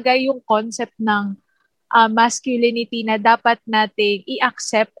kasi talaga yung concept ng masculinity na dapat nating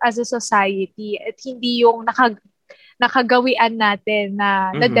i-accept as a society at hindi yung nakagawian natin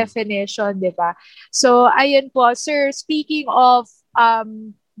na definition, di ba? So, ayun po. Sir, speaking of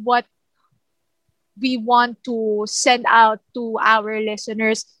what we want to send out to our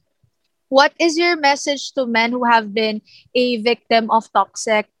listeners, what is your message to men who have been a victim of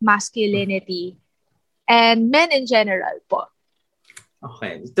toxic masculinity and men in general po?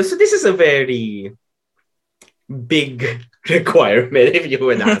 Okay. So, this is a very big requirement if you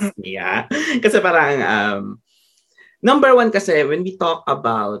would ask me. Kasi parang number one kasi when we talk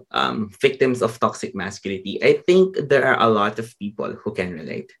about victims of toxic masculinity, I think there are a lot of people who can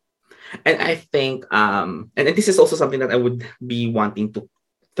relate. And I think, and this is also something that I would be wanting to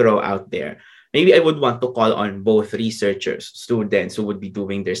throw out there. Maybe I would want to call on both researchers, students who would be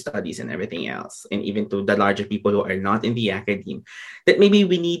doing their studies and everything else, and even to the larger people who are not in the academe, that maybe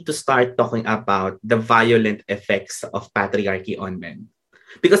we need to start talking about the violent effects of patriarchy on men.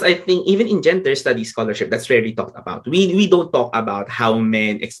 Because I think even in gender studies scholarship, that's rarely talked about. We don't talk about how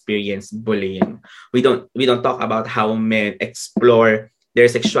men experience bullying. We don't talk about how men explore their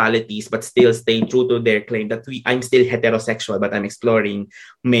sexualities but still stay true to their claim that I'm still heterosexual but I'm exploring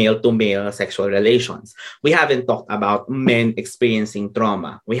male to male sexual relations. We haven't talked about men experiencing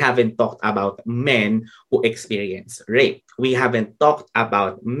trauma. We haven't talked about men who experience rape. We haven't talked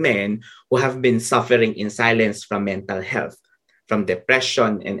about men who have been suffering in silence from mental health, from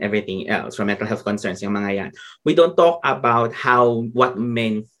depression and everything else, from mental health concerns, yung mga yan. We don't talk about what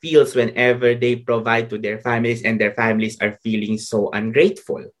men feels whenever they provide to their families and their families are feeling so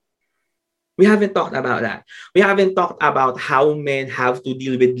ungrateful. We haven't talked about that. We haven't talked about how men have to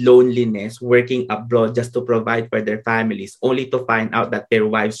deal with loneliness working abroad just to provide for their families, only to find out that their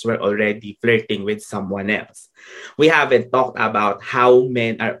wives were already flirting with someone else. We haven't talked about how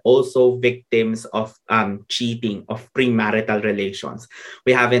men are also victims of cheating, of premarital relations.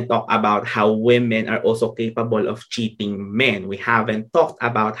 We haven't talked about how women are also capable of cheating men. We haven't talked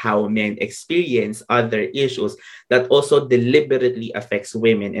about how men experience other issues that also deliberately affects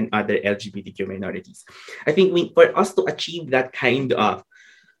women and other LGBTQ minorities. I think for us to achieve that kind of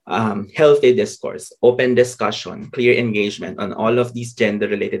healthy discourse, open discussion, clear engagement on all of these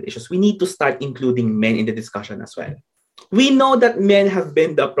gender-related issues, we need to start including men in the discussion as well. We know that men have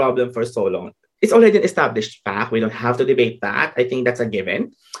been the problem for so long. It's already an established fact. We don't have to debate that. I think that's a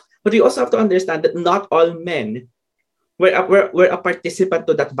given. But we also have to understand that not all men were a participant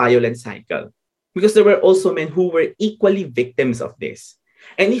to that violent cycle, because there were also men who were equally victims of this.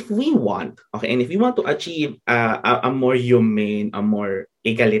 And if we want to achieve a more humane, a more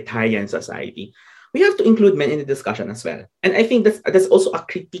egalitarian society, we have to include men in the discussion as well. And I think that's also a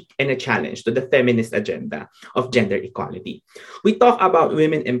critique and a challenge to the feminist agenda of gender equality. We talk about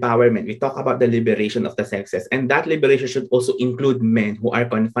women empowerment. We talk about the liberation of the sexes. And that liberation should also include men who are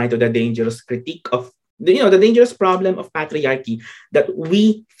confined to the dangerous critique of, the dangerous problem of patriarchy that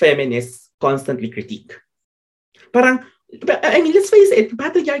we feminists constantly critique. Let's face it,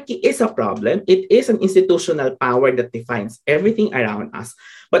 patriarchy is a problem. It is an institutional power that defines everything around us.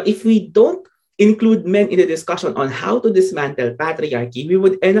 But if we don't include men in the discussion on how to dismantle patriarchy, we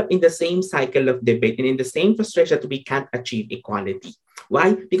would end up in the same cycle of debate and in the same frustration that we can't achieve equality.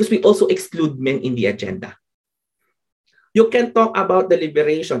 Why? Because we also exclude men in the agenda. You can talk about the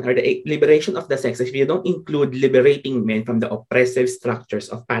liberation or the liberation of the sexes if you don't include liberating men from the oppressive structures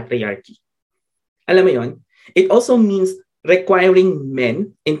of patriarchy. Alam mo yon? It also means requiring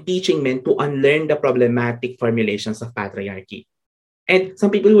men and teaching men to unlearn the problematic formulations of patriarchy. And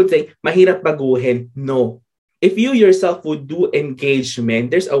some people would say, mahirap baguhin. No. If you yourself would do engagement,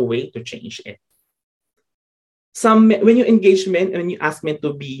 there's a way to change it. When you engage men, when you ask men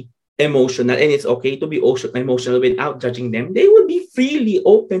to be emotional, and it's okay to be emotional without judging them, they will be freely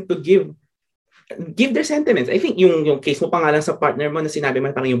open to give their sentiments. I think yung case mo pa nga lang sa partner mo na sinabi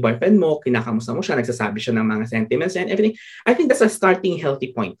mo parang yung boyfriend mo, kinakamusta mo siya, nagsasabi siya ng mga sentiments and everything. I think that's a starting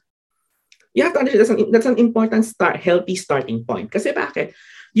healthy point. You have to understand that's an important healthy starting point. Kasi bakit?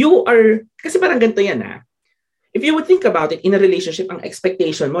 Kasi parang ganito yan ha. If you would think about it, in a relationship, ang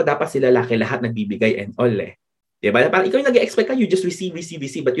expectation mo, dapat sila lalaki lahat nagbibigay and all eh. Diba? Parang ikaw yung nag-expect ka, you just receive,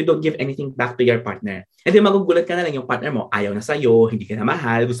 but you don't give anything back to your partner. And then magugulat ka na lang yung partner mo, ayaw na sa'yo, hindi ka na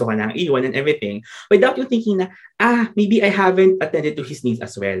mahal, gusto ka na iwan and everything. Without you thinking na, maybe I haven't attended to his needs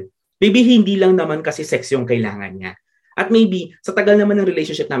as well. Maybe hindi lang naman kasi sex yung kailangan niya. At maybe, sa tagal naman ng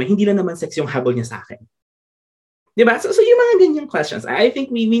relationship namin, hindi lang naman sex yung habol niya sa akin. Diba? So yung mga ganyang questions, I think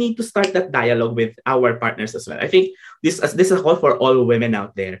we need to start that dialogue with our partners as well. I think this is a call for all women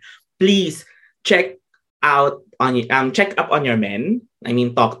out there. Please check up on your men. I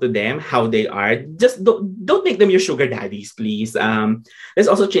mean, talk to them how they are. Just don't make them your sugar daddies, please. Let's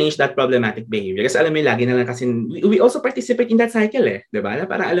also change that problematic behavior. Kasi alam mo, lagi na lang kasi we also participate in that cycle eh. Diba?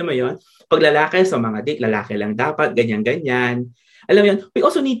 Para alam mo yon, pag lalaki sa mga date, lalaki lang dapat, ganyan-ganyan. Alam mo yun, we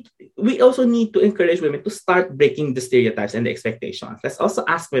also need to encourage women to start breaking the stereotypes and the expectations. Let's also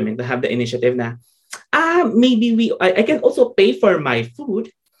ask women to have the initiative na, maybe I can also pay for my food.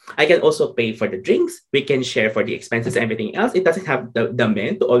 I can also pay for the drinks. We can share for the expenses and everything else. It doesn't have the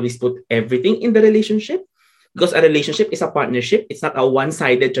men to always put everything in the relationship, because a relationship is a partnership. It's not a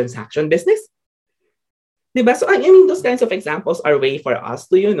one-sided transaction business. Diba? So I mean, those kinds of examples are way for us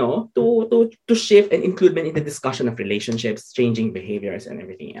to, to shift and include men in the discussion of relationships, changing behaviors, and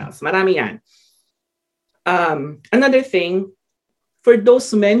everything else. Marami yan. Another thing, for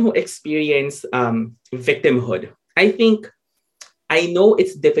those men who experience victimhood, I know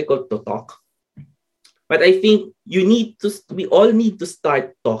it's difficult to talk, but I think we all need to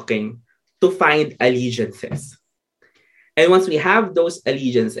start talking to find allegiances. And once we have those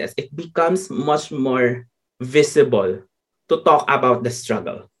allegiances, it becomes much more visible to talk about the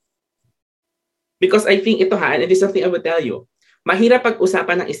struggle. Because I think ito and it is something I would tell you, mahirap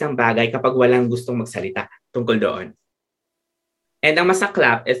pag-usapan ng isang bagay kapag walang gustong magsalita tungkol doon. And ang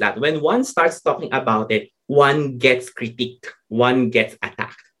masaklap is that when one starts talking about it, one gets critiqued, one gets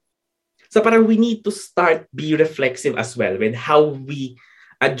attacked. So parang we need to start be reflexive as well with how we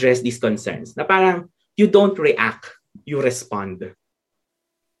address these concerns. Na parang you don't react, you respond.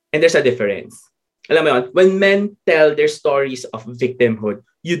 And there's a difference. Alam mo yun, when men tell their stories of victimhood,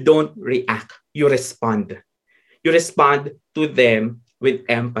 you don't react, you respond. You respond to them with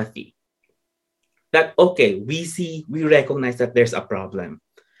empathy. That, okay, we recognize that there's a problem.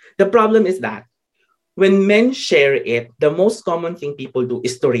 The problem is that when men share it, the most common thing people do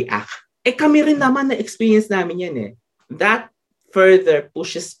is to react. Kami rin naman na-experience namin yan eh. That further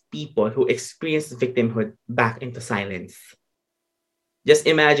pushes people who experience victimhood back into silence. Just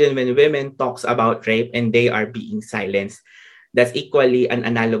imagine when women talks about rape and they are being silenced. That's equally an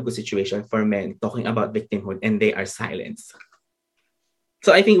analogous situation for men talking about victimhood and they are silenced.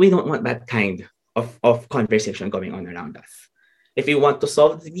 So I think we don't want that kind of conversation going on around us. If we want to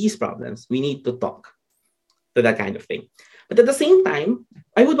solve these problems, we need to talk to that kind of thing. But at the same time,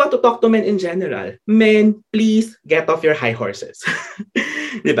 I would want to talk to men in general. Men, please get off your high horses.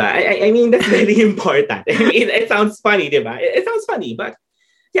 Diba? I mean, that's very important. I mean, it sounds funny, diba? It sounds funny, but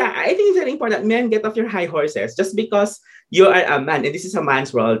yeah, I think it's very important. Men, get off your high horses. Just because you are a man, and this is a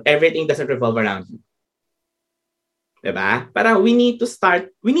man's world, everything doesn't revolve around you. Diba? Parang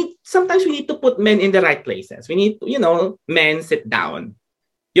sometimes we need to put men in the right places. We need to, men, sit down.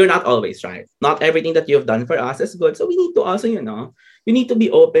 You're not always right. Not everything that you've done for us is good. So we need to also, you need to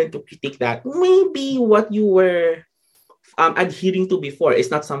be open to critique that. Maybe what you were adhering to before is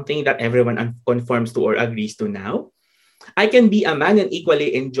not something that everyone conforms to or agrees to now. I can be a man and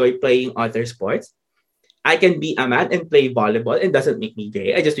equally enjoy playing other sports. I can be a man and play volleyball. It doesn't make me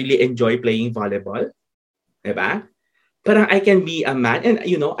gay. I just really enjoy playing volleyball. Diba? Parang I can be a man and,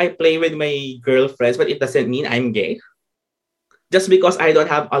 I play with my girlfriends, but it doesn't mean I'm gay. Just because I don't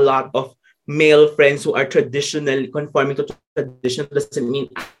have a lot of male friends who are traditionally conforming to tradition doesn't mean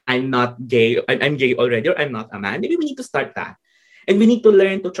I'm not gay. I'm gay already or I'm not a man. Maybe we need to start that. And we need to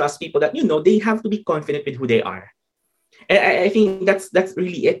learn to trust people that, they have to be confident with who they are. And I think that's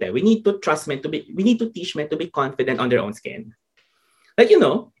really it. We need to trust men we need to teach men to be confident on their own skin. Like,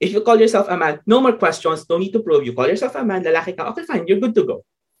 if you call yourself a man, no more questions, no need to prove. You call yourself a man, lalaki ka, okay, fine, you're good to go.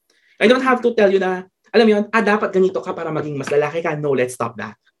 I don't have to tell you na, alam mo yun, dapat ganito ka para maging mas lalaki ka. No, let's stop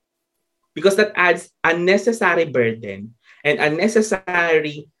that. Because that adds unnecessary burden and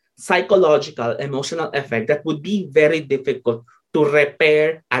unnecessary psychological, emotional effect that would be very difficult to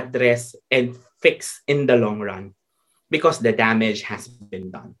repair, address, and fix in the long run because the damage has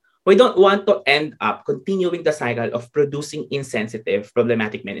been done. We don't want to end up continuing the cycle of producing insensitive,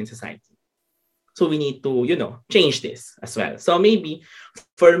 problematic men in society. So we need to, change this as well. So maybe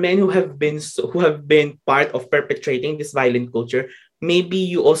for men who have been part of perpetrating this violent culture, maybe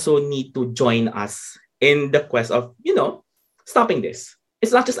you also need to join us in the quest of, stopping this.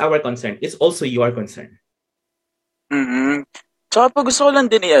 It's not just our concern; it's also your concern. Mm-hmm. So gusto ko lang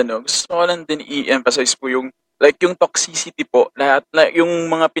din i-emphasize po yung yung toxicity po, lahat yung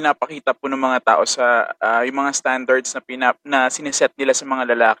mga pinapakita po ng mga tao sa yung mga standards na siniset nila sa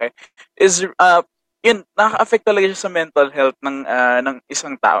mga lalaki is yun nakaka-affect talaga siya sa mental health ng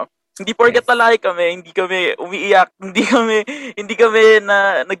isang tao. Hindi porket lalaki kami, hindi kami umiiyak, hindi kami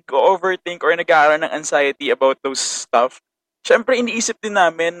na nag-overthink or nag-aaral ng anxiety about those stuff. Syempre iniisip din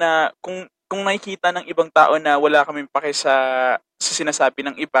namin na kung nakikita ng ibang tao na wala kaming pake sa sinasabi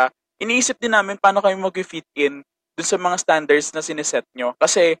ng iba, iniisip din namin paano kami mag-fit in dun sa mga standards na sineset nyo.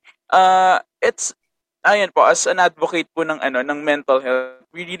 Kasi, ayan po, as an advocate po ng mental health,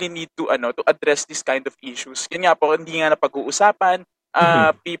 we really need to address this kind of issues. Yun nga po, hindi nga na pag-uusapan,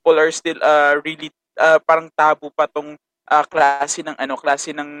 people are still really, parang tabu pa tong klase ng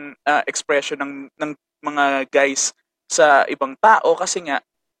expression ng mga guys sa ibang tao kasi nga,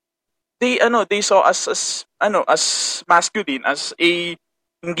 they saw us as masculine, as a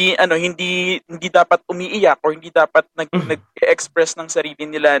hindi dapat umiiyak or hindi dapat nag-express ng sarili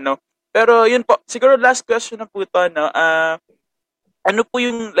nila Pero yun po, siguro last question na po ito, no? Ano po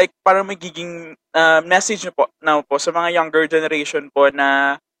yung like parang magiging message niyo po now po sa mga younger generation po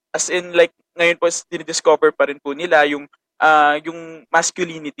na as in like ngayon po dinidiscover pa rin po nila yung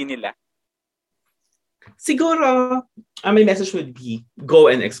masculinity nila. Siguro, my message would be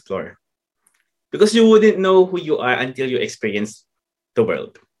go and explore. Because you wouldn't know who you are until you experience the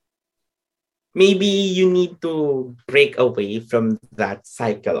world. Maybe you need to break away from that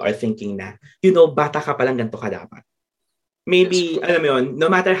cycle or thinking na, bata ka palang ganito ka dapat. Maybe, Yes. alam mo yun, no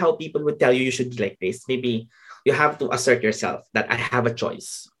matter how people would tell you should be like this, maybe you have to assert yourself that I have a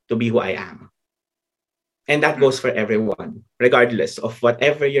choice to be who I am. And that goes for everyone, regardless of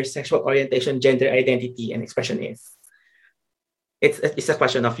whatever your sexual orientation, gender identity, and expression is. It's a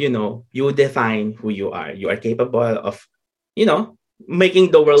question of, you define who you are. You are capable of, making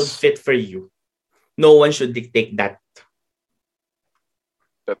the world fit for you. No one should dictate that.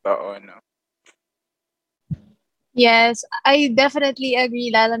 Totoo, no? Yes, I definitely agree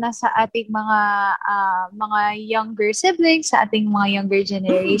lalo na sa ating mga younger siblings, sa ating mga younger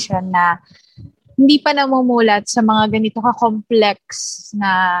generation na hindi pa namumulat sa mga ganito ka-complex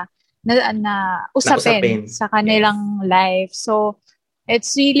na usapin sa kanilang life. So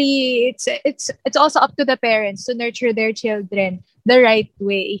it's really it's also up to the parents to nurture their children the right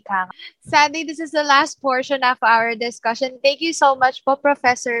way, ika nga. Sadly, this is the last portion of our discussion. Thank you so much po,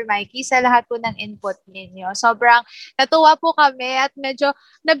 Professor Mikey, sa lahat po ng input ninyo. Sobrang natuwa po kami at medyo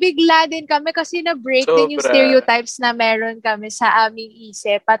nabigla din kami kasi na-break din yung stereotypes na meron kami sa aming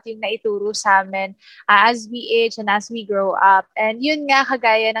isip at yung naituro sa amin as we age and as we grow up. And yun nga,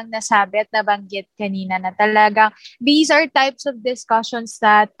 kagaya ng nasabi at nabanggit kanina na talagang these are types of discussions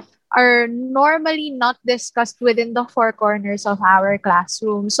that are normally not discussed within the four corners of our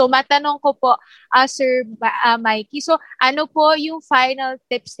classroom. So matanong ko po, Sir Mikey, so ano po yung final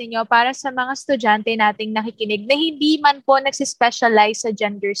tips niyo para sa mga estudyante nating nakikinig na hindi man po nagsispecialize sa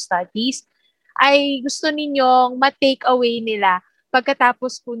gender studies, ay gusto ninyong ma-take away nila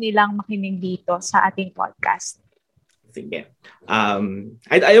pagkatapos po nilang makinig dito sa ating podcast? Sige.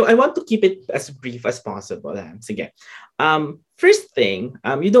 I want to keep it as brief as possible. Sige. First thing,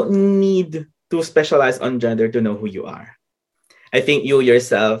 you don't need to specialize on gender to know who you are. I think you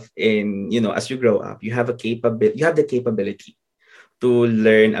yourself, as you grow up, you have the capability to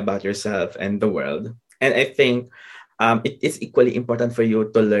learn about yourself and the world. And I think it is equally important for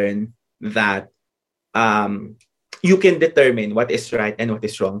you to learn that you can determine what is right and what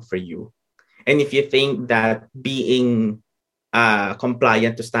is wrong for you. And if you think that being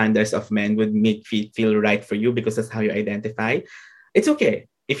compliant to standards of men would make you feel right for you because that's how you identify, it's okay.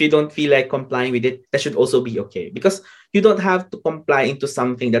 If you don't feel like complying with it, that should also be okay. Because you don't have to comply into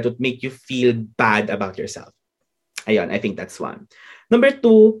something that would make you feel bad about yourself. Ayun, I think that's one. Number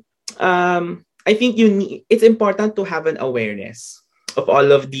two, I think it's important to have an awareness of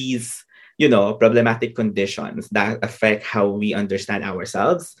all of these, problematic conditions that affect how we understand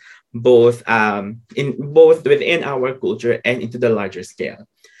ourselves, both within our culture and into the larger scale.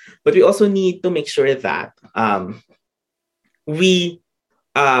 But we also need to make sure that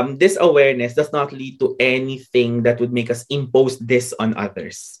this awareness does not lead to anything that would make us impose this on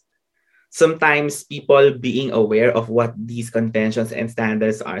others. Sometimes people being aware of what these contentions and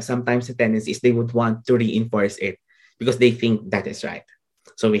standards are, sometimes the tendency is they would want to reinforce it because they think that is right.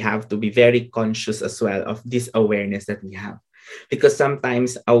 So we have to be very conscious as well of this awareness that we have. Because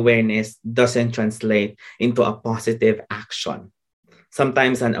sometimes awareness doesn't translate into a positive action.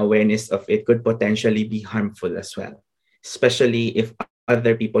 Sometimes an awareness of it could potentially be harmful as well, especially if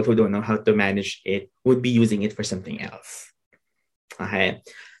other people who don't know how to manage it would be using it for something else. Okay.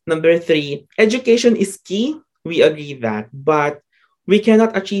 Number three, education is key. We agree that, but we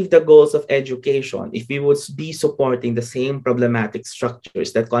cannot achieve the goals of education if we would be supporting the same problematic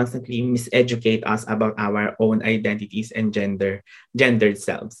structures that constantly miseducate us about our own identities and gendered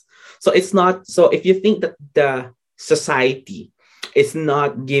selves. So if you think that the society is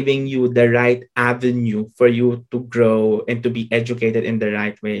not giving you the right avenue for you to grow and to be educated in the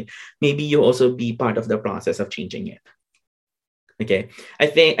right way, maybe you also be part of the process of changing it. Okay.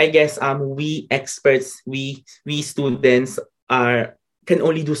 I guess we experts, we students can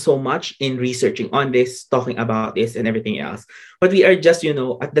only do so much in researching on this, talking about this and everything else. But we are just,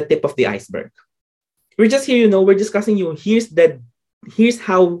 at the tip of the iceberg. We're just here, we're discussing here's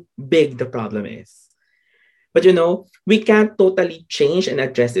how big the problem is. But we can't totally change and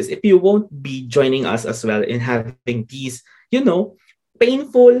address this if you won't be joining us as well in having these,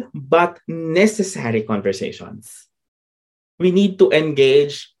 painful but necessary conversations. We need to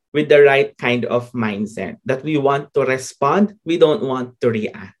engage with the right kind of mindset that we want to respond, we don't want to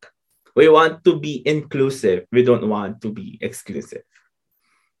react. We want to be inclusive. We don't want to be exclusive.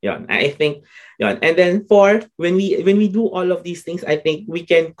 Yeah, I think yeah. And then for when we do all of these things, I think we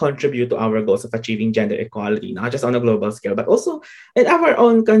can contribute to our goals of achieving gender equality, not just on a global scale, but also in our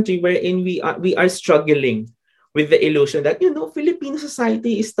own country, wherein we are struggling with the illusion that Filipino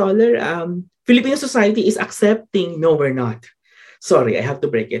society is Filipino society is accepting. No, we're not. Sorry, I have to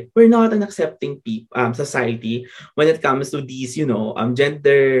break it. We're not an accepting society when it comes to these,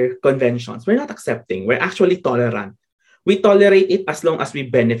 gender conventions. We're not accepting. We're actually tolerant. We tolerate it as long as we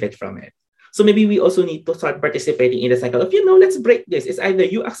benefit from it. So maybe we also need to start participating in the cycle of, let's break this. It's either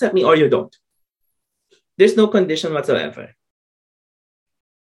you accept me or you don't. There's no condition whatsoever.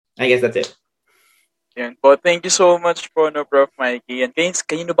 I guess that's it. Yan po. Thank you so much po, no, Prof. Mikey. And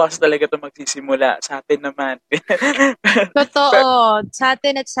kayo na ba talaga ito magsisimula? Sa atin naman. Totoo. Sa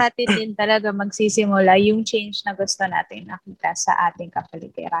atin din talaga magsisimula yung change na gusto natin nakita sa ating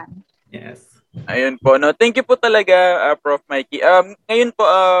kapaligiran. Yes. Ayun po, no. Thank you po talaga, Prof. Mikey. Ngayon po,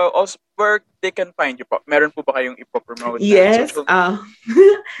 also, where they can find you po? Meron po ba kayong ipopromote? Yes.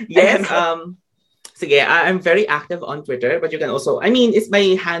 Yes. Sige, I'm very active on Twitter, but you can also, my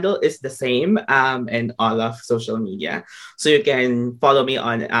handle is the same in all of social media. So you can follow me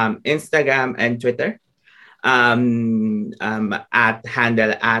on Instagram and Twitter at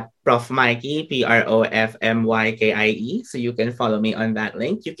handle at Prof. Mikey, PROFMYKIE. So you can follow me on that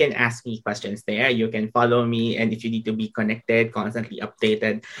link. You can ask me questions there. You can follow me. And if you need to be connected, constantly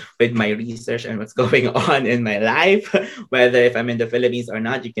updated with my research and what's going on in my life, whether if I'm in the Philippines or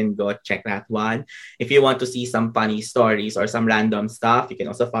not, you can go check that one. If you want to see some funny stories or some random stuff, you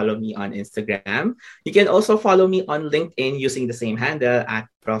can also follow me on Instagram. You can also follow me on LinkedIn using the same handle at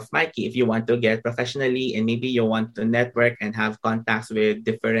Prof. Mikey if you want to get professionally and maybe you want to network and have contacts with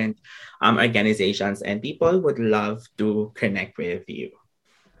different organizations and people would love to connect with you.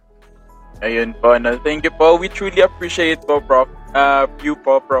 Ayun po. No? Thank you po. We truly appreciate po, Prof.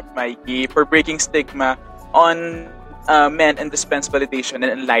 Prof. Mikey, for breaking stigma on men and dispense validation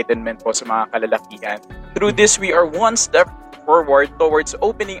and enlightenment po sa mga kalalakihan. Through this, we are one step forward towards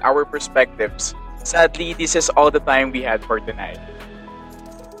opening our perspectives. Sadly, this is all the time we had for tonight.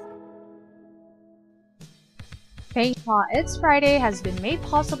 It's Friday has been made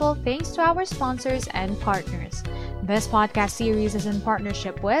possible thanks to our sponsors and partners. This podcast series is in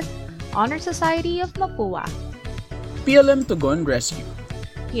partnership with Honor Society of Mapua, PLM Tugon Rescue,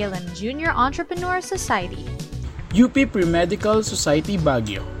 PLM Junior Entrepreneur Society, UP Pre-Medical Society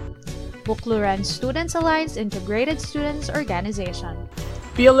Baguio, Bukluran Students Alliance Integrated Students Organization,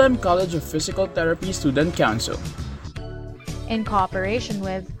 PLM College of Physical Therapy Student Council, in cooperation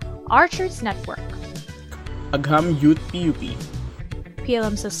with Archers Network, Agham Youth PUP,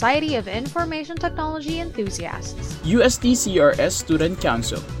 PLM Society of Information Technology Enthusiasts, UST-CRS Student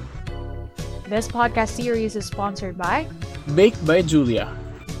Council. This podcast series is sponsored by Baked by Julia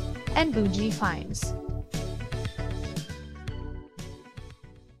and Bougie Finds.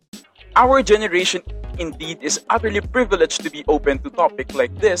 Our generation indeed is utterly privileged to be open to topics like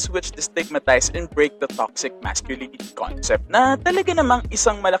this which destigmatize and break the toxic masculinity concept na talaga namang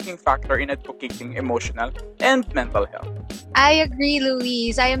isang malaking factor in advocating emotional and mental health. I agree,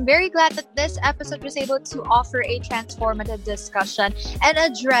 Louise. I am very glad that this episode was able to offer a transformative discussion and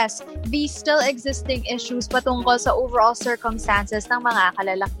address the still existing issues patungkol sa overall circumstances ng mga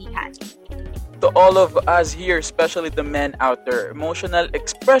kalalakihan. To all of us here, especially the men out there, emotional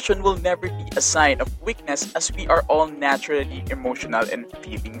expression will never be a sign of weakness as we are all naturally emotional and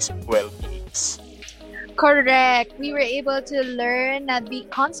feelings well-beings. Correct. We were able to learn that the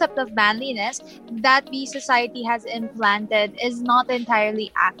concept of manliness that the society has implanted is not entirely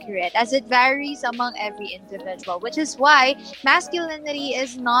accurate as it varies among every individual, which is why masculinity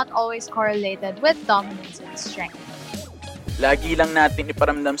is not always correlated with dominance and strength. Lagi lang natin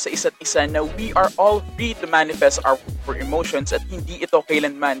iparamdam sa isa't isa na we are all free to manifest our emotions at hindi ito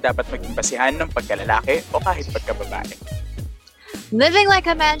kailanman dapat maging basihan ng pagkalalaki o kahit pagkababae. Living like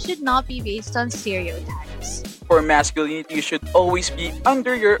a man should not be based on stereotypes. For masculinity, you should always be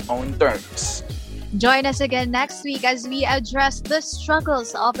under your own terms. Join us again next week as we address the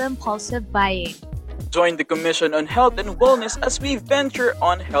struggles of impulsive buying. Join the Commission on Health and Wellness as we venture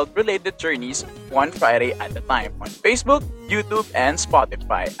on health-related journeys one Friday at a time on Facebook, YouTube, and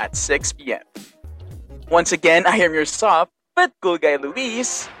Spotify at 6 p.m. Once again, I am your soft but cool guy,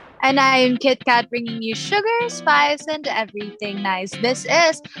 Luis. And I am Kit Kat bringing you sugar, spice, and everything nice. This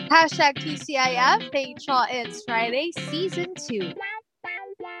is #TCIF, It's Friday, Season 2.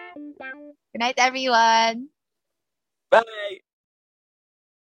 Good night, everyone.